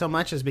liked it so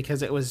much, is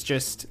because it was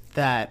just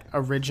that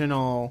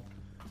original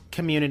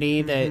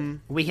community that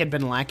we had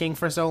been lacking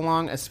for so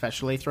long,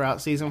 especially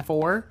throughout season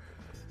 4.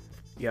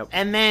 Yep.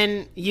 And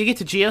then you get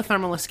to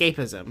geothermal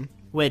escapism,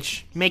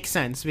 which makes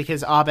sense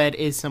because Abed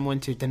is someone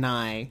to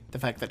deny the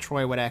fact that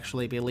Troy would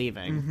actually be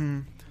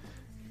leaving.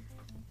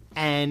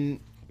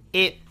 And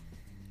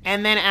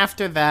then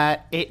after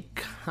that, it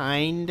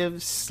kind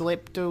of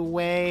slipped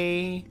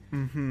away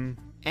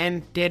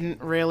and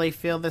didn't really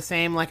feel the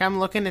same. Like, I'm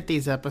looking at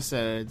these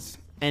episodes,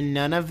 and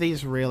none of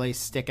these really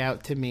stick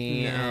out to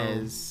me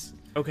as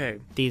okay.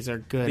 These are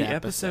good the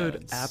episodes.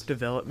 episode App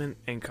Development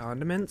and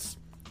Condiments,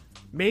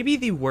 maybe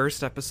the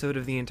worst episode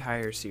of the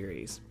entire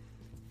series.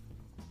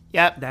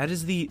 Yep. That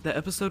is the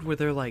episode where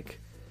they're like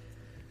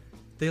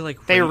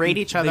they rate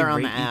each other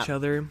on the app. each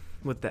other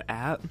with the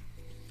app.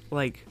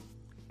 Like,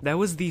 that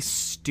was the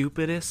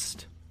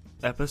stupidest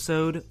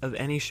episode of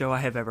any show I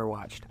have ever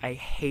watched. I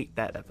hate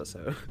that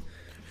episode.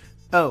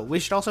 Oh, we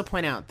should also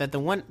point out that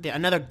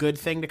another good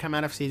thing to come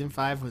out of season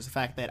 5 was the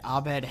fact that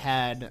Abed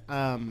had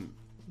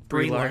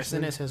Brie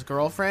Larson as his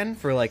girlfriend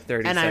for like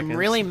 30 and seconds. I'm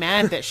really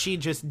mad that she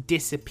just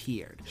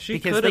disappeared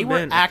because they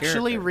were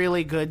actually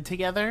really good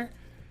together.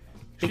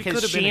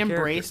 Because she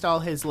embraced all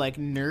his like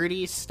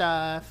nerdy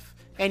stuff.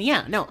 And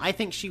yeah, no, I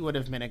think she would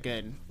have been a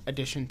good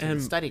addition to the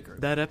study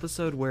group. That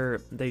episode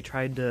where they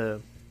tried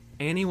to...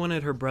 Annie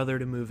wanted her brother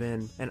to move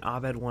in, and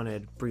Abed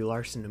wanted Brie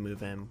Larson to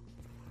move in.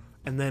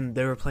 And then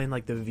they were playing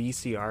like the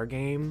VCR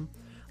game,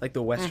 like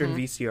the Western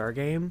VCR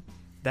game.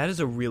 That is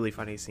a really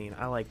funny scene.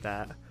 I like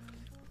that.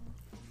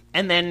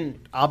 And then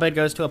Abed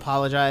goes to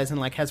apologize and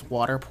like has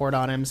water poured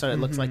on him, so it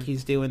looks like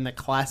he's doing the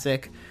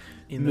classic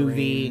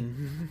movie.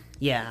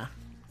 Yeah.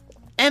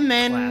 And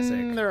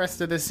then the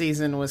rest of the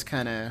season was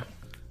kind of...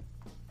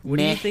 What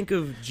do you think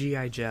of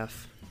G.I.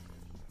 Jeff?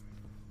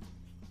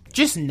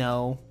 Just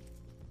no.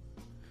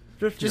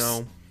 Just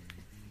no.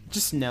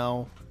 Just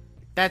no.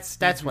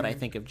 That's what I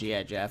think of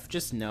G.I. Jeff.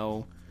 Just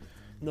no.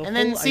 And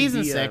then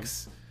season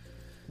 6.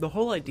 The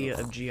whole idea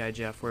of G.I.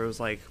 Jeff, where it was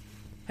like,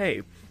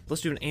 hey,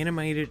 let's do an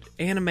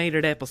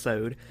animated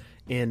episode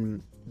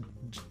in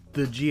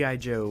the G.I.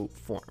 Joe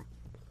form.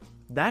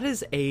 That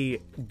is a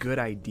good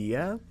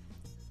idea,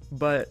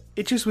 but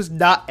it just was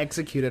not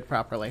executed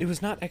properly. It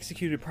was not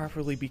executed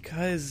properly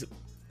because,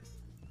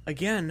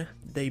 again,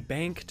 they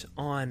banked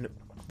on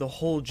the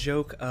whole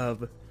joke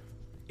of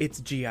it's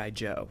G.I.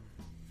 Joe.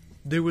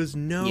 There was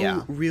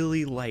no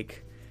really,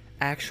 like,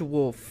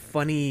 actual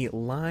funny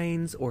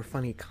lines or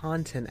funny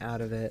content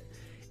out of it.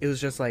 It was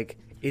just like,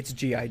 it's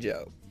G.I.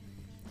 Joe.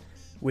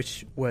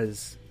 Which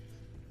was...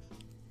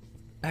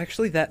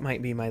 Actually, that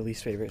might be my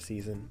least favorite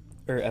season,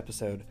 or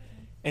episode.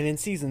 And in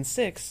season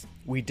 6,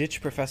 we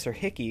ditched Professor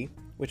Hickey,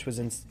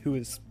 who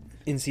was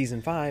in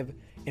season 5,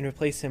 and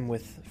replaced him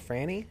with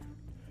Franny.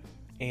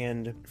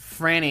 And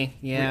Franny,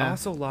 yeah. We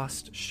also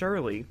lost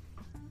Shirley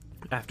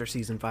after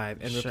season 5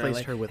 and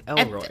replaced her with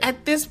Elroy.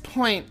 At this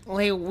point,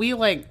 like, we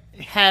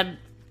had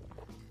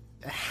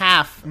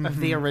half of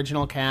the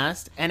original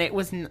cast, and it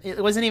wasn't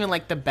even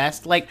like the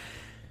best. Like,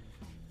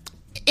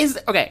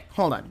 okay,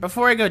 hold on.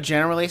 Before I go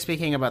generally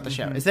speaking about the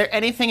show, is there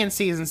anything in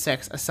season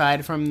 6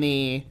 aside from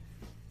the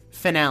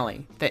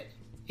finale that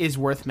is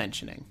worth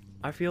mentioning?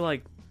 I feel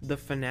like the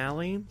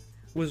finale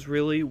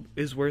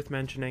is worth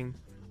mentioning.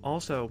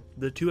 Also,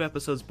 the 2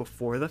 episodes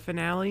before the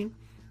finale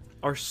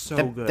are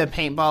so good. The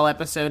paintball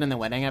episode and the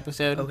wedding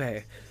episode.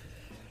 Okay.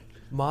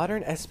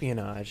 Modern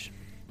Espionage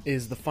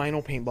is the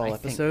final paintball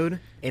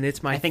episode, and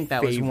it's my I think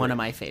that was one of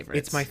my favorites.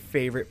 It's my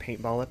favorite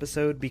paintball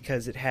episode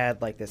because it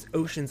had like this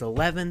Ocean's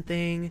 11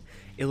 thing.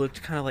 It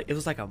looked kind of like it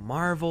was like a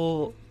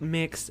Marvel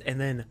mix, and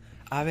then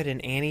Ovid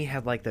and Annie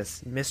had like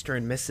this Mr.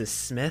 and Mrs.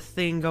 Smith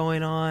thing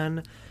going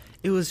on.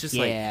 It was just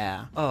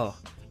it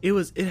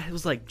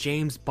was like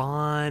James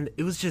Bond.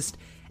 It was just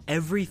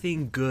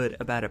everything good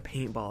about a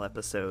paintball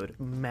episode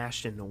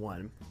mashed into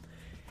one.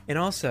 And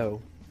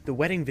also, the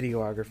wedding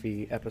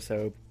videography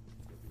episode,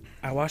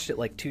 I watched it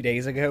like 2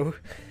 days ago,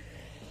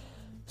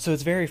 so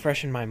it's very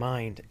fresh in my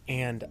mind,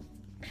 and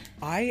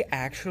I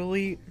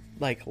actually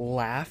like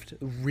laughed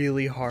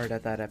really hard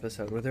at that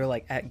episode where they're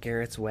like at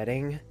Garrett's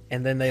wedding,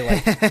 and then they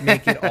like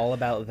make it all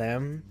about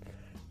them,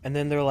 and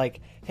then they're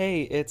like,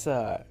 hey,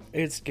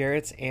 it's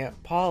Garrett's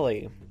Aunt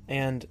Polly,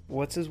 and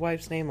what's his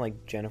wife's name,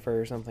 like Jennifer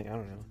or something, I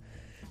don't know.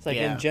 It's like,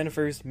 and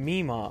Jennifer's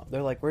Meemaw.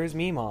 They're like, where's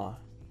Meemaw?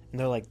 And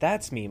they're like,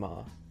 that's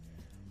Meemaw. They're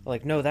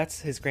like, no, that's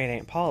his great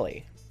Aunt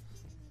Polly.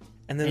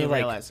 And then they're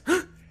like,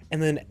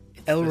 and then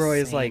Elroy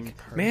is like,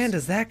 man,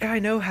 does that guy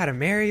know how to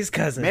marry his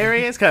cousin?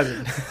 Marry his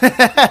cousin.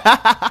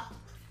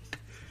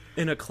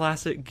 In a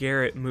classic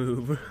Garrett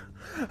move.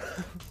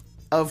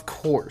 Of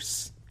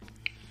course.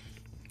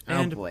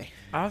 And oh boy.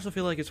 I also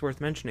feel like it's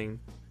worth mentioning,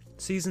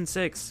 season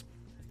 6,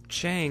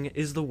 Chang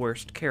is the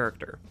worst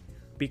character.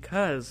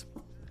 Because...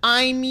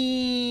 I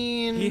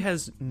mean... he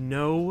has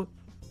no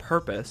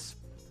purpose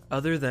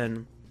other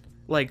than,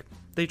 like,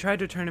 they tried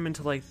to turn him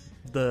into, like,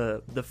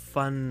 the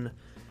fun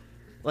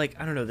like,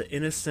 I don't know, the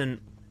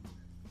innocent,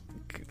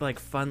 like,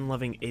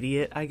 fun-loving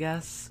idiot, I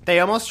guess. They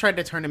almost tried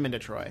to turn him into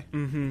Troy.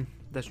 Mm-hmm.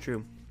 That's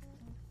true.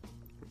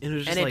 And it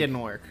was just And it didn't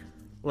work.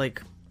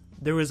 Like,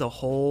 there was a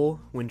hole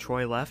when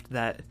Troy left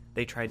that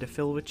they tried to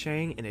fill with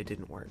Chang, and it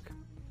didn't work.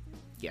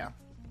 Yeah.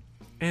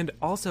 And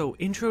also,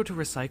 Intro to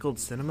Recycled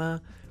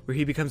Cinema, where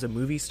he becomes a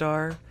movie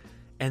star,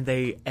 and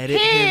they edit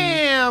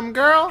him.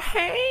 Girl.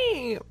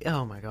 Hey!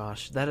 Oh my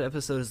gosh, that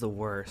episode is the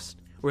worst.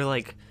 Where,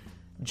 like,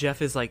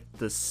 Jeff is, like,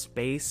 the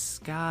space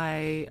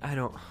guy.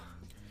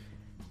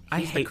 I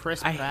hate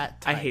Chris Pratt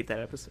I type. hate that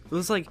episode. It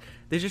was like,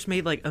 they just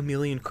made, like, a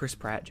million Chris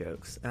Pratt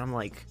jokes. And I'm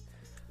like,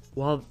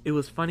 well, it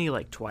was funny,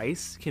 like,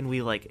 twice. Can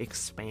we, like,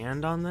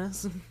 expand on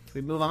this? Can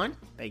we move on?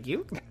 Thank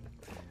you.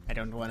 I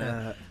don't want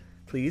to...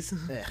 Please?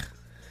 Ugh.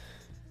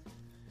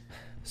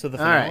 So the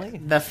All finale?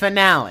 right. The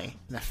finale.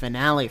 The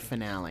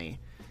finale.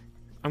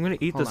 I'm going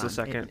to eat Hold this on. a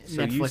second.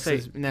 So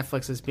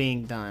Netflix is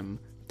being dumb.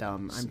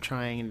 I'm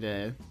trying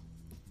to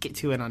get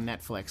to it on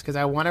Netflix because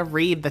I want to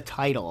read the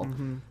title.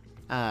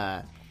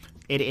 Mm-hmm.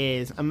 It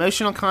is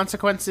Emotional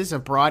Consequences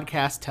of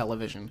Broadcast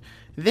Television.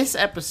 This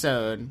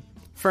episode,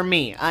 for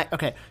me,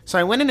 so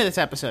I went into this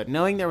episode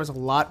knowing there was a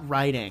lot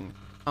riding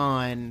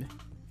on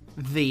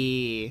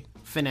the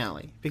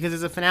finale because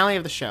it's a finale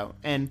of the show,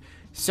 and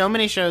so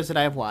many shows that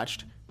I've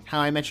watched, How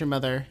I Met Your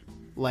Mother,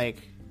 like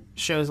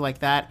shows like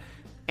that,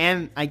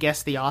 and I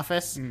guess The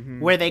Office,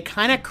 where they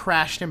kind of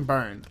crashed and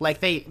burned. Like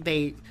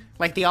they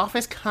like The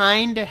Office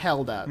kind of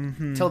held up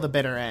till the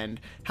bitter end.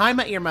 How I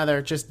Met Your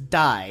Mother just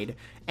died,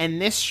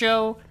 and this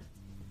show,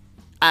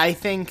 I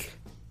think,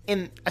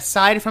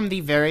 aside from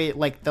the very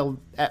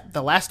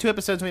the last two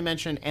episodes we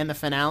mentioned and the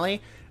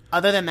finale,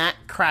 other than that,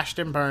 crashed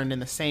and burned in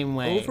the same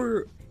way.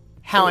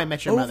 How I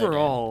Met Your Mother.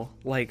 Overall,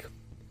 like,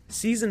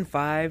 season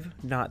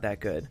 5, not that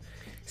good.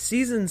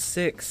 Season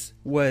 6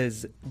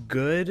 was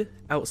good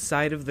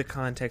outside of the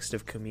context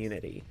of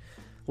Community.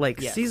 Like,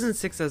 Yes. season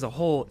 6 as a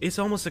whole, it's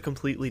almost a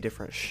completely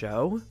different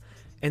show.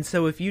 And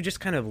so if you just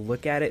kind of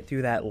look at it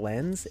through that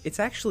lens, it's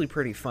actually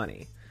pretty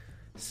funny.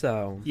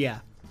 So, Yeah.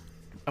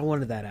 I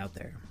wanted that out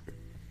there.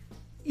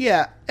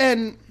 Yeah,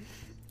 and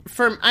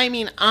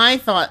I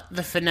thought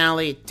the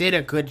finale did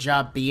a good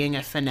job being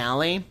a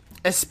finale,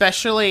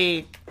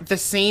 especially the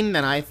scene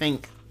that I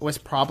think was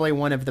probably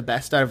one of the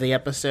best out of the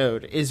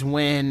episode is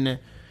when,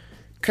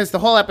 because the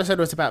whole episode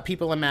was about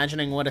people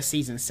imagining what a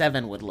season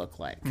 7 would look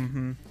like.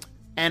 Mm-hmm.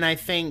 And I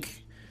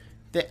think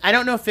that, I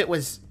don't know if it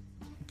was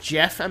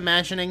Jeff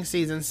imagining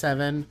season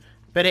 7,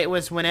 but it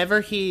was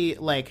whenever he,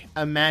 like,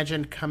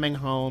 imagined coming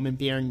home and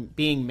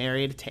being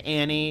married to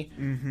Annie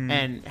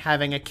and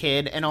having a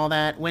kid and all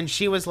that. When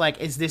she was like,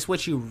 is this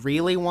what you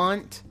really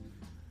want?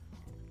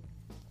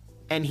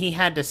 And he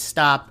had to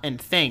stop and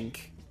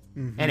think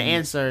and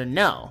answer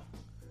no.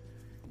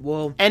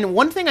 Well, And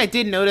one thing I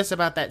did notice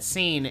about that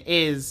scene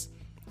is,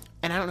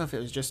 and I don't know if it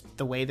was just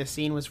the way the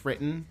scene was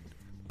written,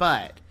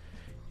 but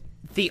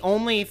the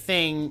only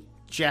thing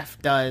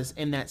Jeff does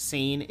in that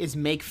scene is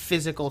make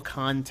physical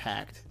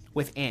contact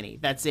with Annie.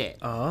 That's it.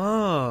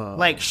 oh.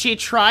 Like, she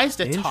tries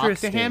to talk to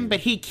Interesting. him, but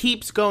he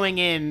keeps going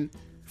in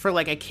for,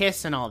 like, a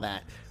kiss and all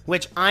that,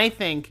 which I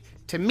think,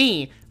 to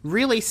me,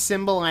 really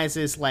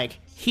symbolizes, like,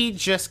 he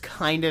just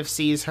kind of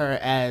sees her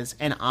as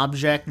an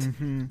object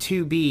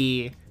to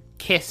be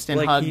kissed and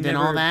Like, hugged and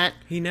all that.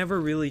 He never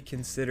really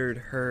considered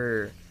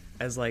her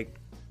as, like,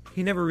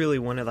 he never really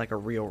wanted, like, a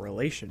real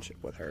relationship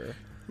with her.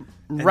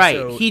 And Right.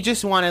 so- He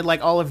just wanted,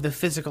 like, all of the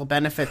physical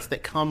benefits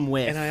that come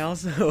with And I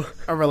also...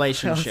 a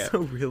relationship. I also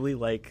really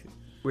like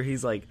where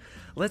he's like,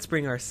 let's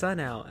bring our son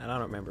out. And I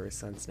don't remember his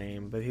son's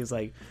name, but he's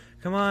like,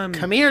 come on.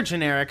 Come here,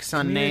 generic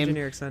son come here, name.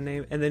 generic son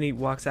name. And then he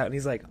walks out and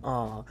he's like,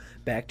 aw,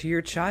 back to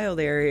your child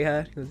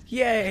area. He goes,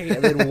 yay.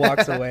 And then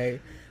walks away.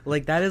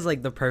 Like, that is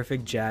like the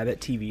perfect jab at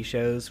TV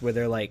shows where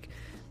they're like,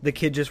 the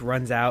kid just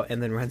runs out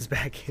and then runs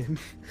back in.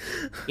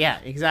 Yeah,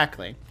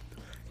 exactly.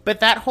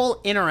 But that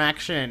whole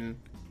interaction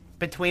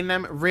between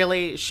them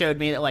really showed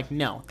me that, like,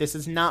 no, this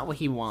is not what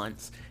he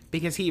wants,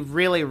 because he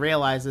really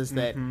realizes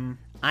that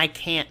I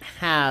can't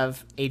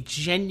have a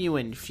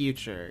genuine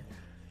future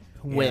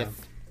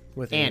with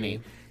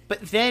Annie.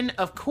 But then,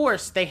 of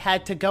course, they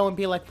had to go and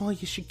be like, well,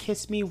 you should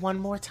kiss me one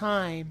more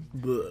time.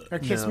 Or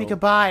kiss me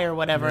goodbye or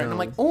whatever. And I'm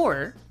like,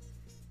 or,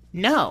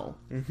 no.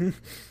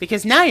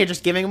 Because now you're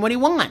just giving him what he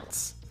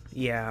wants.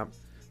 Yeah.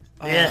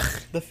 Ugh.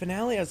 The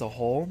finale as a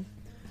whole,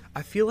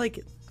 I feel like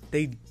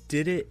they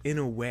did it in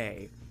a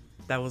way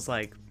that was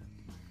like,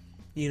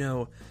 you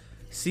know,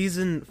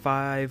 season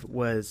 5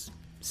 was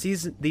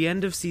the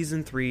end of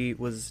season 3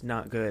 was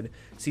not good.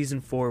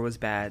 Season 4 was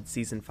bad.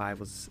 Season 5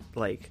 was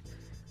like,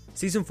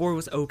 season 4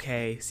 was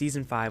okay.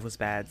 Season 5 was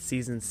bad.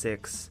 Season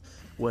 6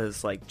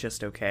 was like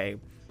just okay.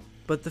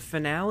 But the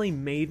finale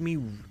made me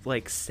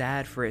like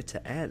sad for it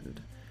to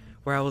end,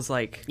 where I was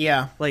like,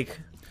 Yeah. like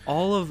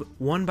all of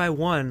one by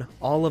one,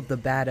 all of the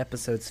bad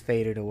episodes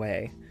faded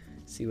away.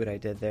 See what I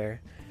did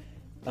there?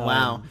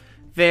 Wow.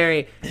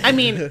 Very. I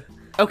mean,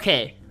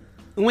 okay.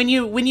 when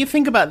you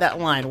think about that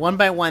line, one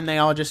by one they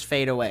all just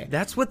fade away.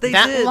 That's what they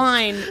that did. That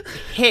line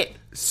hit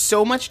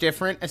so much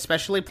different,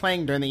 especially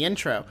playing during the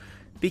intro,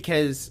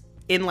 because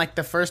in like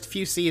the first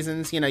few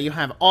seasons, you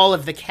have all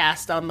of the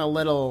cast on the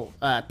little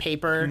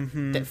paper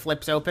that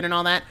flips open and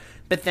all that,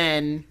 but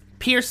then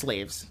Pierce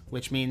leaves,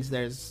 which means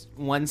there's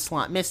one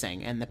slot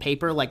missing, and the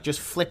paper like just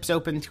flips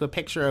open to a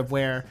picture of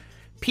where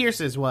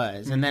Pierce's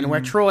was, and then where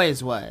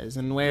Troy's was,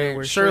 and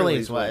where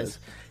Shirley's was.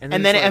 And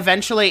then like,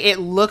 eventually it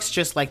looks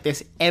just like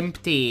this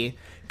empty,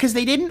 because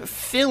they didn't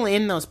fill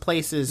in those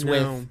places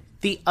with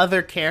the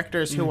other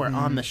characters who were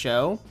on the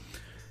show.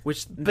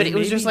 But it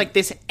was just like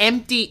this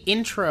empty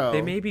intro.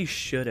 They maybe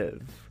should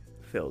have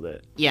filled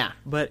it. Yeah.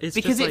 But it's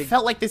because just it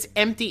felt like this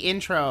empty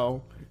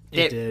intro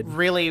that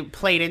really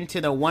played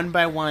into the one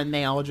by one,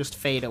 they all just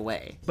fade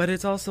away. But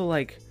it's also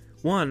like,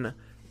 one,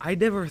 I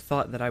never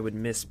thought that I would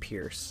miss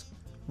Pierce.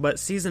 But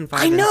season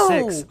 5 and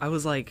 6, I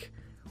was like,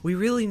 we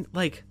really,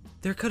 like,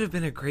 there could have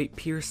been a great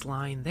Pierce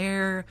line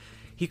there.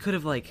 He could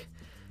have,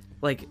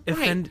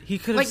 he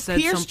could have said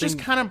Pierce something. Just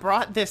kind of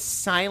brought this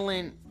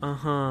silent,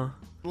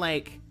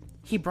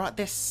 he brought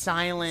this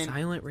silent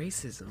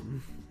racism.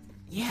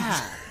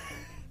 Yeah.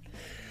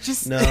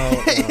 Just no.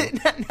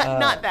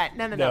 not that.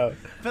 No.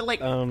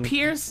 But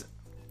Pierce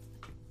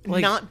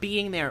not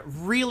being there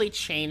really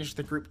changed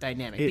the group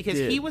dynamic, because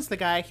he was the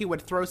guy who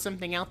would throw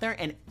something out there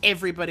and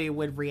everybody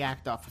would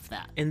react off of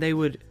that. And they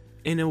would,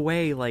 in a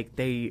way, like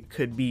they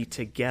could be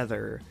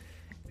together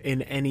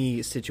in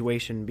any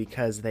situation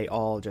because they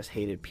all just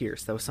hated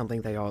Pierce. That was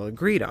something they all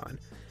agreed on.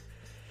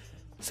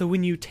 So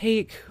when you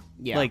take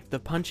like the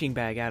punching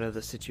bag out of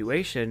the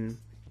situation,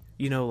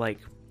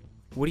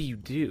 what do you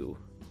do?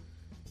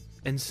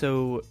 And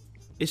so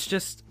it's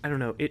just, I don't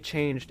know, it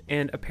changed.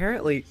 And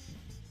apparently,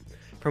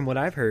 from what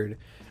I've heard,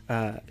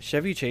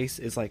 Chevy Chase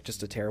is like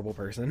just a terrible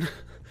person.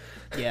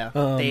 Yeah,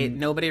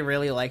 nobody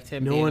really liked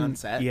him being on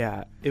set.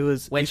 Yeah, it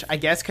was, which I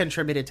guess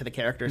contributed to the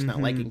characters not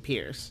liking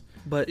Pierce.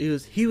 But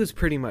he was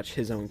pretty much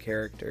his own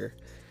character.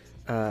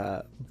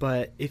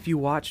 But if you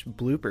watch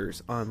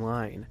bloopers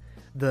online,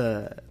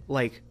 the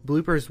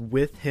bloopers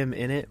with him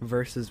in it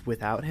versus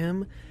without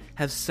him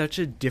have such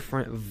a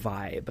different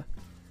vibe.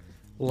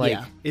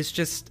 It's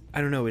just, I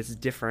don't know, it's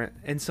different.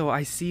 And so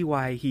I see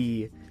why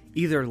he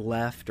either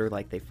left or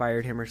they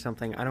fired him or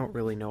something. I don't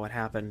really know what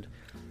happened.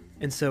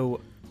 And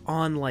so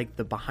on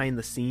the behind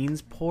the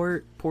scenes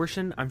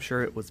portion, I'm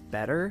sure it was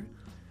better,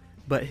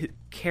 but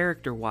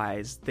character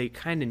wise they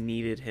kind of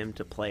needed him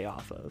to play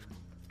off of.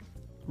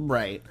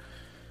 Right.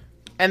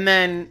 And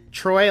then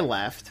Troy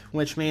left,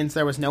 which means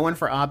there was no one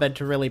for Abed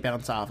to really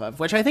bounce off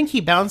of, which I think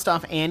he bounced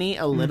off Annie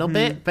a little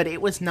bit, but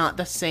it was not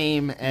the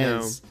same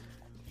as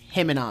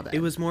him and Abed.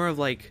 It was more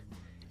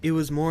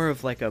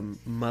of a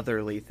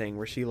motherly thing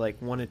where she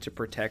wanted to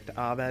protect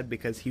Abed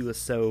because he was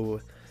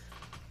so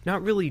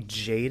not really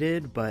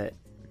jaded, but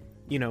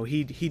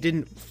he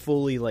didn't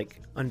fully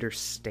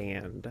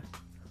understand.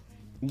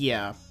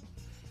 Yeah.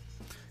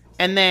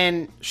 And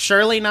then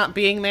Shirley not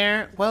being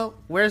there, well,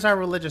 where's our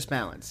religious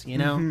balance,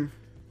 And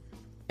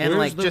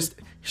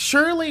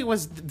Shirley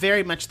was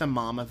very much the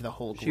mom of the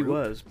whole group. She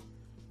was.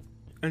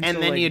 And so,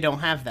 then you don't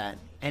have that.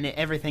 And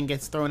everything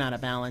gets thrown out of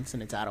balance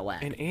and it's out of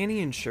whack. And Annie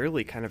and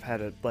Shirley kind of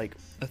had a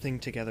thing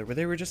together where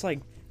they were just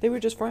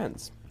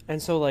friends.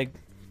 And so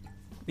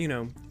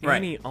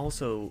Annie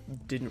also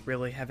didn't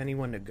really have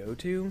anyone to go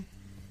to,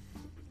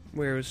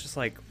 where it was just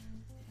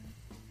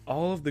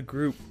all of the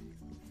group,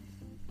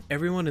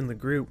 everyone in the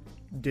group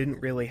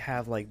didn't really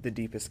have the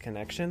deepest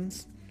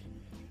connections.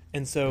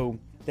 And so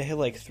they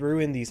had threw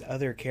in these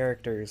other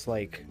characters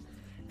like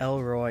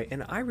Elroy,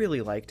 and I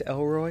really liked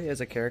Elroy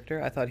as a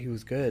character. I thought he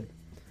was good.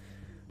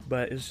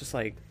 But it was just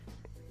I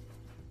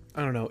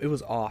don't know, it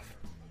was off.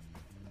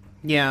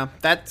 Yeah,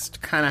 that's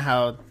kind of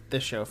how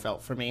this show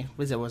felt for me,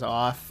 it was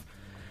off.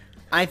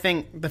 I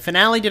think the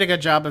finale did a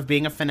good job of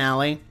being a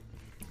finale,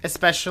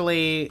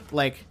 especially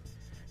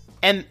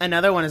and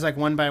another one is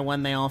one by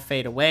one they all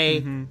fade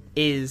away,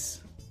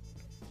 is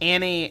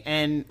Annie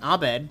and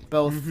Abed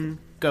both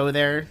go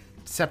their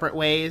separate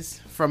ways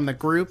from the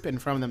group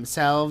and from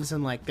themselves,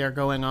 and they're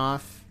going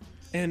off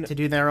and to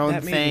do their own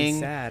thing. That made me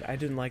sad. I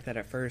didn't like that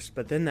at first,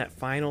 but then that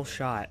final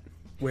shot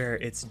where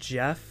it's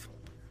Jeff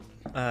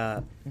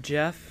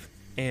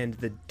and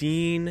the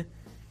Dean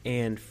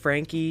and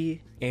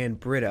Frankie and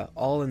Britta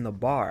all in the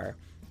bar,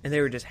 and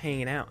they were just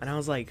hanging out, and I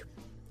was like,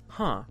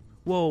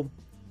 well,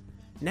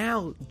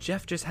 now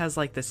Jeff just has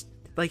this,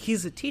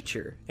 he's a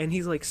teacher, and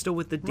he's still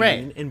with the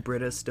Dean, and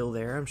Britta's still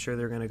there. I'm sure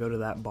they're gonna go to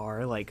that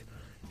bar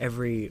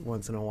every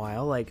once in a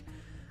while,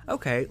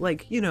 okay,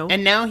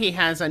 and now he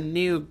has a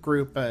new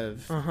group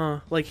of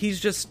he's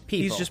just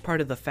people. He's just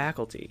part of the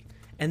faculty,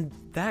 and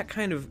that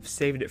kind of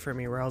saved it for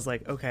me, where I was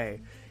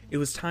okay, it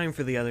was time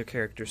for the other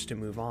characters to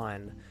move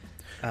on.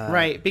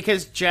 Right,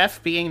 because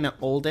Jeff being the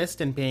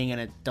oldest and being an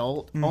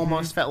adult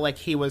almost felt like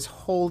he was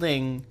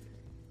holding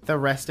the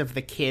rest of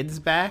the kids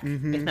back,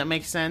 if that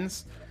makes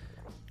sense.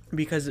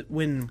 Because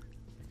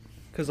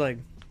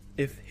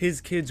if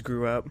his kids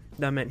grew up,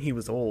 that meant he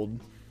was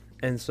old,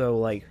 and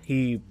so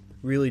he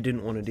really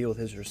didn't want to deal with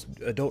his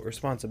adult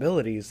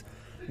responsibilities.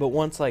 But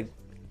once, like,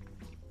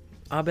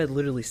 Abed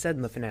literally said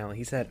in the finale,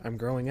 he said, "I'm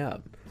growing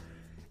up."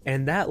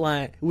 And that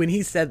line, when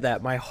he said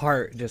that, my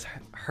heart just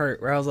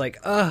hurt, where I was like,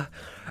 ugh,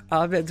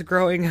 Abed's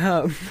growing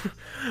up.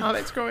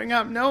 Abed's growing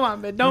up. No,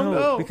 Abed, don't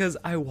go. Because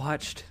I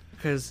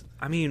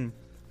mean,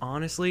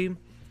 honestly,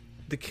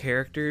 the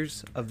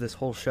characters of this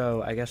whole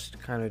show, I guess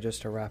kind of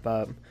just to wrap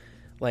up,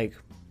 like,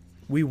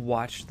 we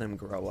watched them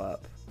grow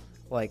up.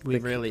 Like, we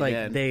really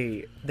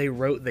did. They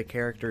wrote the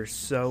characters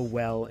so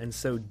well and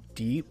so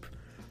deep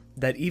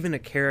that even a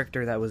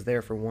character that was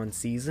there for one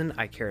season,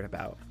 I cared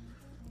about.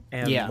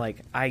 And,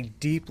 like, I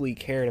deeply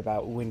cared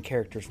about when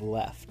characters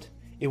left.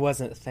 It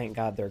wasn't, thank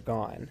God they're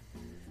gone.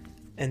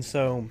 And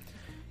so...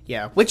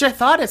 Yeah, which I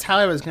thought is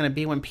how it was going to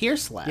be when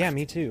Pierce left. Yeah,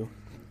 me too.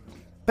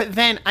 But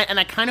then,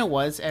 I kind of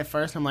was at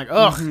first. I'm like,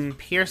 ugh,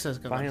 Pierce is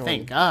going,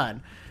 thank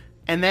God.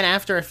 And then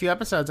after a few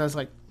episodes, I was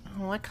like,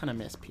 oh, I kind of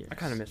miss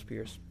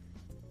Pierce.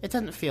 It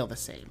doesn't feel the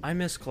same. I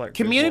miss Clark.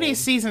 Community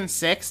Season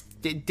 6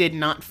 did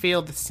not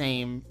feel the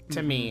same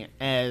to me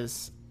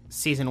as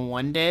Season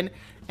 1 did.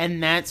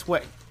 And that's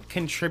what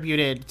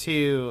contributed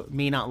to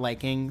me not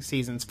liking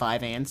Seasons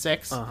 5 and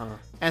 6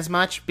 as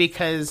much,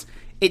 because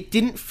it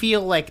didn't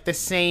feel like the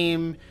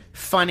same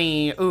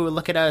funny, ooh,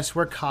 look at us,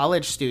 we're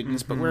college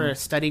students, but we're a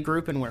study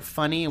group and we're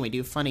funny and we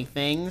do funny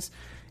things.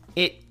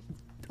 It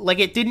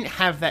didn't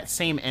have that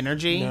same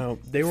energy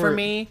for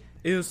me.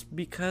 It was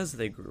because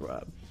they grew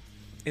up.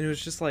 And it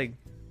was just like,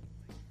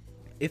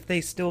 if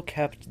they still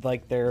kept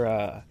like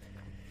their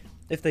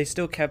if they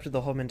still kept the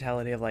whole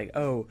mentality of like,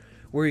 oh,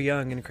 we're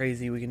young and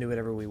crazy, we can do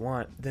whatever we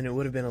want, then it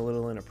would have been a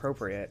little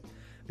inappropriate,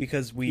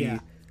 because we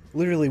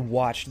literally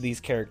watched these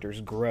characters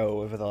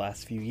grow over the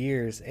last few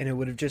years, and it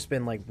would have just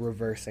been like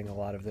reversing a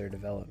lot of their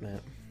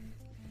development.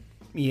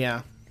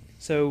 Yeah.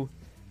 So,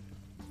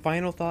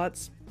 final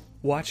thoughts,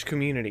 watch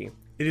Community.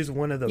 It is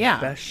one of the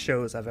best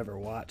shows I've ever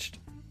watched.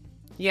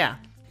 Yeah.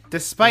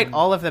 Despite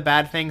all of the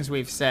bad things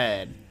we've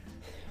said,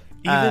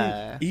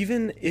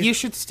 even if, you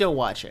should still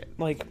watch it.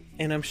 Like,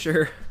 and I'm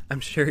sure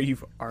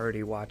you've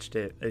already watched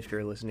it if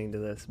you're listening to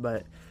this,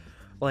 but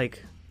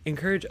like,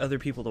 encourage other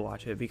people to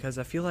watch it, because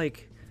I feel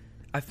like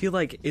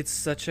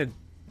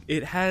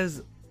it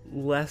has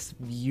less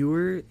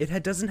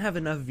it doesn't have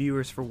enough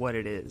viewers for what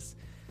it is,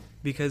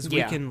 because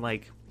we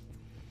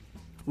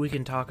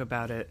can talk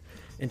about it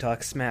and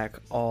talk smack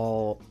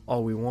all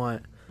we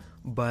want,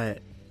 but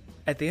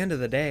at the end of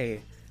the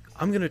day,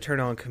 I'm gonna turn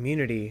on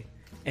Community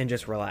and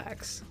just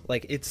relax.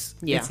 Like, it's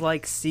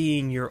like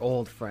seeing your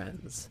old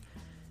friends.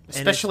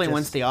 Especially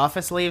once The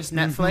Office leaves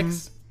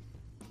Netflix.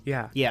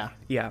 Yeah.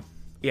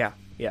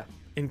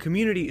 And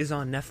Community is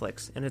on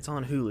Netflix, and it's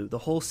on Hulu. The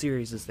whole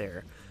series is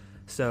there.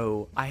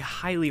 So, I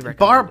highly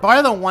recommend it.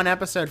 Bar the one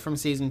episode from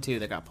Season 2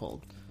 that got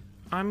pulled.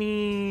 I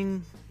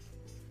mean...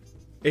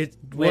 It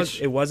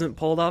wasn't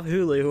pulled off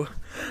Hulu.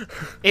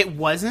 It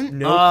wasn't?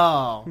 Nope.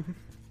 Oh.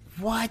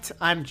 What?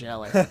 I'm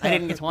jealous. I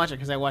didn't get to watch it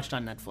because I watched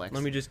on Netflix.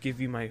 Let me just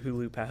give you my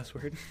Hulu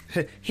password.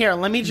 Here,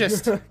 let me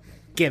just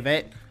give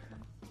it.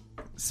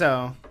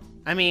 So,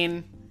 I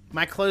mean,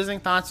 my closing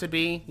thoughts would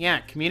be,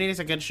 Community is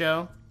a good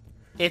show.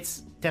 It's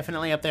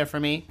definitely up there for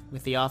me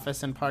with The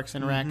Office and Parks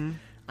and Rec.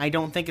 I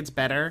don't think it's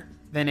better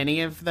than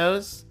any of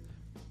those,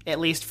 at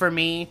least for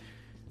me.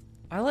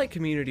 I like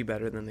Community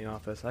better than The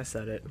Office. I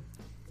said it.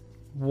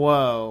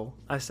 Whoa.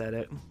 I said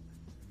it.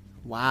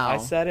 Wow. I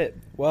said it.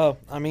 Well,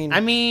 I mean,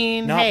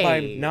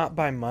 not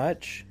by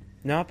much,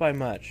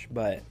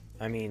 but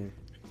I mean,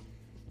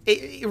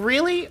 it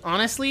really,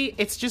 honestly,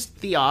 it's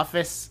just The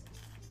Office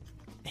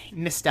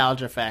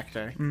nostalgia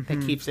factor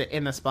that keeps it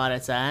in the spot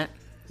it's at.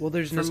 Well,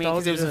 there's for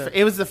nostalgia. Me,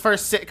 it was the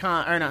first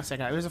sitcom, or not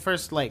sitcom. It was the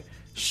first like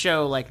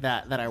show like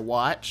that I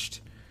watched.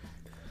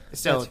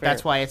 So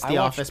that's why it's The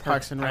Office,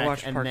 Parks and Rec, I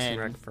watched and Parks then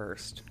and Rec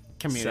first.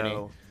 Community.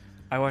 So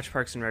I watched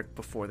Parks and Rec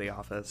before The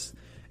Office,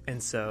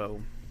 and so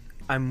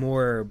I'm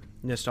more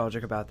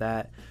nostalgic about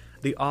that.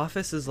 The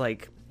Office is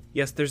like,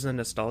 yes, there's a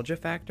nostalgia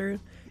factor,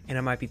 and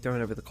I might be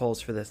thrown over the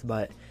coals for this,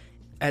 but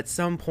at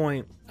some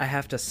point I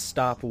have to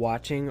stop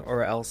watching,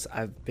 or else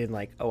I've been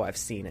like, oh, I've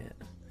seen it.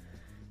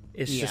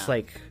 It's just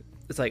like,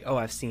 it's like, oh,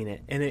 I've seen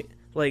it. And it,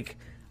 like,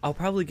 I'll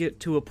probably get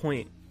to a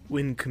point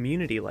in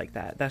Community like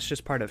that. That's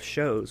just part of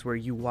shows where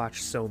you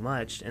watch so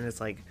much, and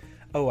it's like,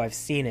 oh, I've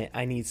seen it.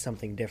 I need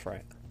something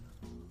different.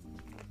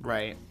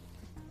 Right.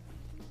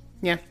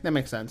 Yeah, that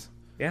makes sense.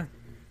 Yeah.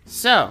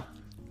 So,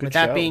 with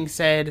that being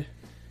said,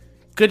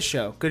 good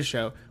show.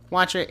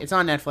 Watch it. It's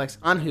on Netflix,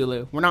 on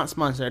Hulu. We're not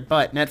sponsored,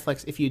 but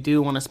Netflix, if you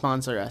do want to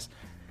sponsor us,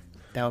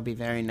 that would be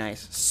very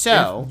nice.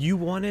 So, if you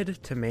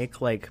wanted to make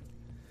like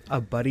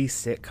a buddy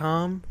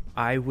sitcom,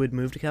 I would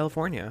move to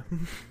California.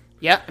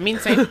 Yeah, I mean,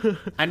 same.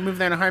 I'd move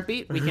there in a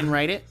heartbeat. We can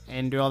write it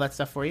and do all that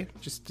stuff for you.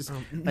 Just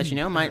let you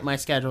know, my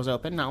schedule's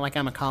open. Not like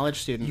I'm a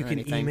college student or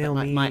anything. Email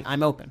me.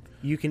 I'm open.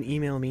 You can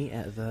email me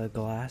at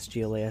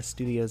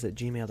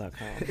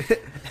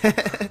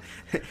theglassstudios@gmail.com.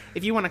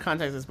 If you want to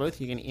contact us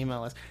both, you can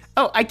email us.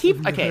 Oh, I keep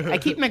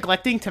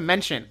neglecting to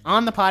mention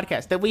on the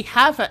podcast that we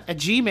have a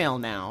Gmail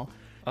now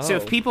So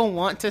if Oh. people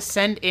want to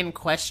send in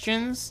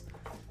questions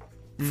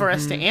for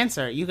us to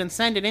answer, you can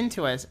send it in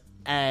to us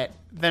at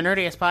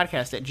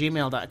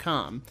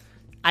thenerdiestpodcast@gmail.com.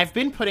 I've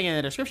been putting it in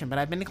the description, but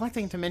I've been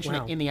neglecting to mention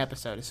Wow. it in the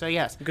episode. So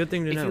yes, Good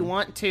thing to if know. you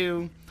want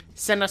to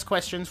send us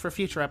questions for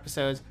future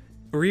episodes,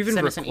 Or even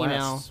send requests. us an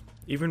email.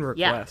 Even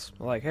requests.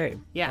 Like, hey,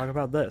 talk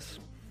about this.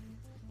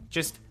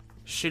 just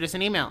shoot us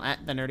an email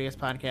at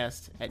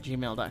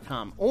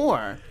thenerdiestpodcast@gmail.com.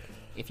 Or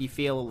if you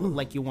feel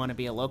like you want to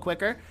be a little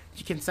quicker,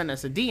 you can send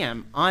us a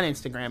DM on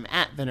Instagram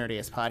at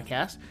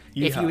thenerdiestpodcast.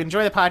 If you Yeehaw.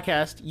 enjoy the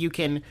podcast, you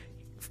can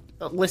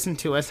listen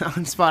to us on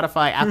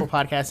Spotify, Apple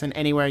Podcasts, and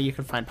anywhere you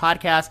can find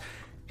podcasts.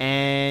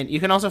 And you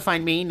can also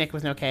find me, Nick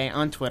with no K,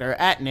 on Twitter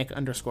at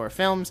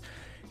Nick_films.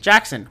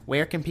 Jackson,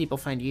 where can people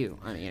find you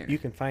on the internet? You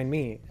can find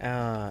me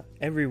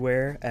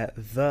everywhere at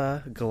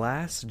The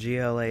Glass,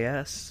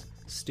 GLAS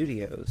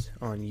Studios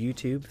on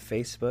YouTube,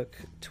 Facebook,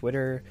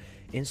 Twitter,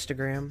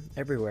 Instagram,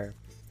 everywhere.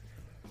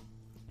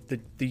 The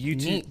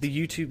Neat.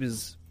 YouTube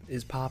is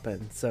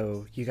popping,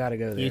 so you got to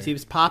go there.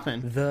 YouTube's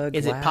popping.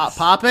 Is it Glass-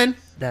 popping?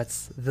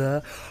 That's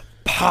the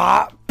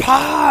pop.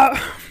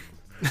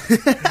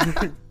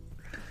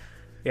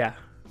 Yeah.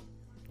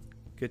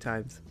 Good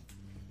times.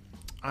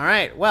 All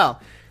right. Well,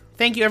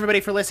 thank you everybody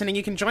for listening.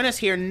 You can join us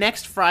here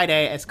next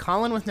Friday as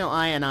Colin with no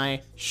I and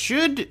I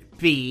should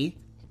be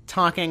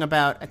talking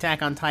about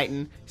Attack on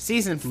Titan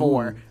Season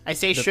 4. I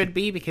say should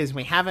be because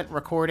we haven't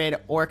recorded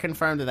or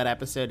confirmed that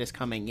episode is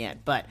coming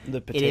yet, but The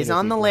it is potato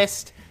on the people.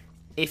 list.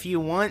 If you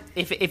want,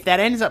 if that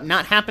ends up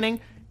not happening,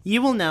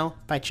 you will know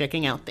by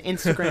checking out the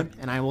Instagram,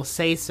 and I will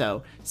say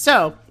so.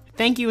 So,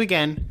 thank you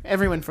again,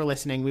 everyone, for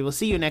listening. We will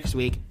see you next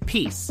week.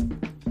 Peace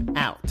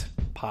out.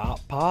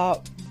 Pop.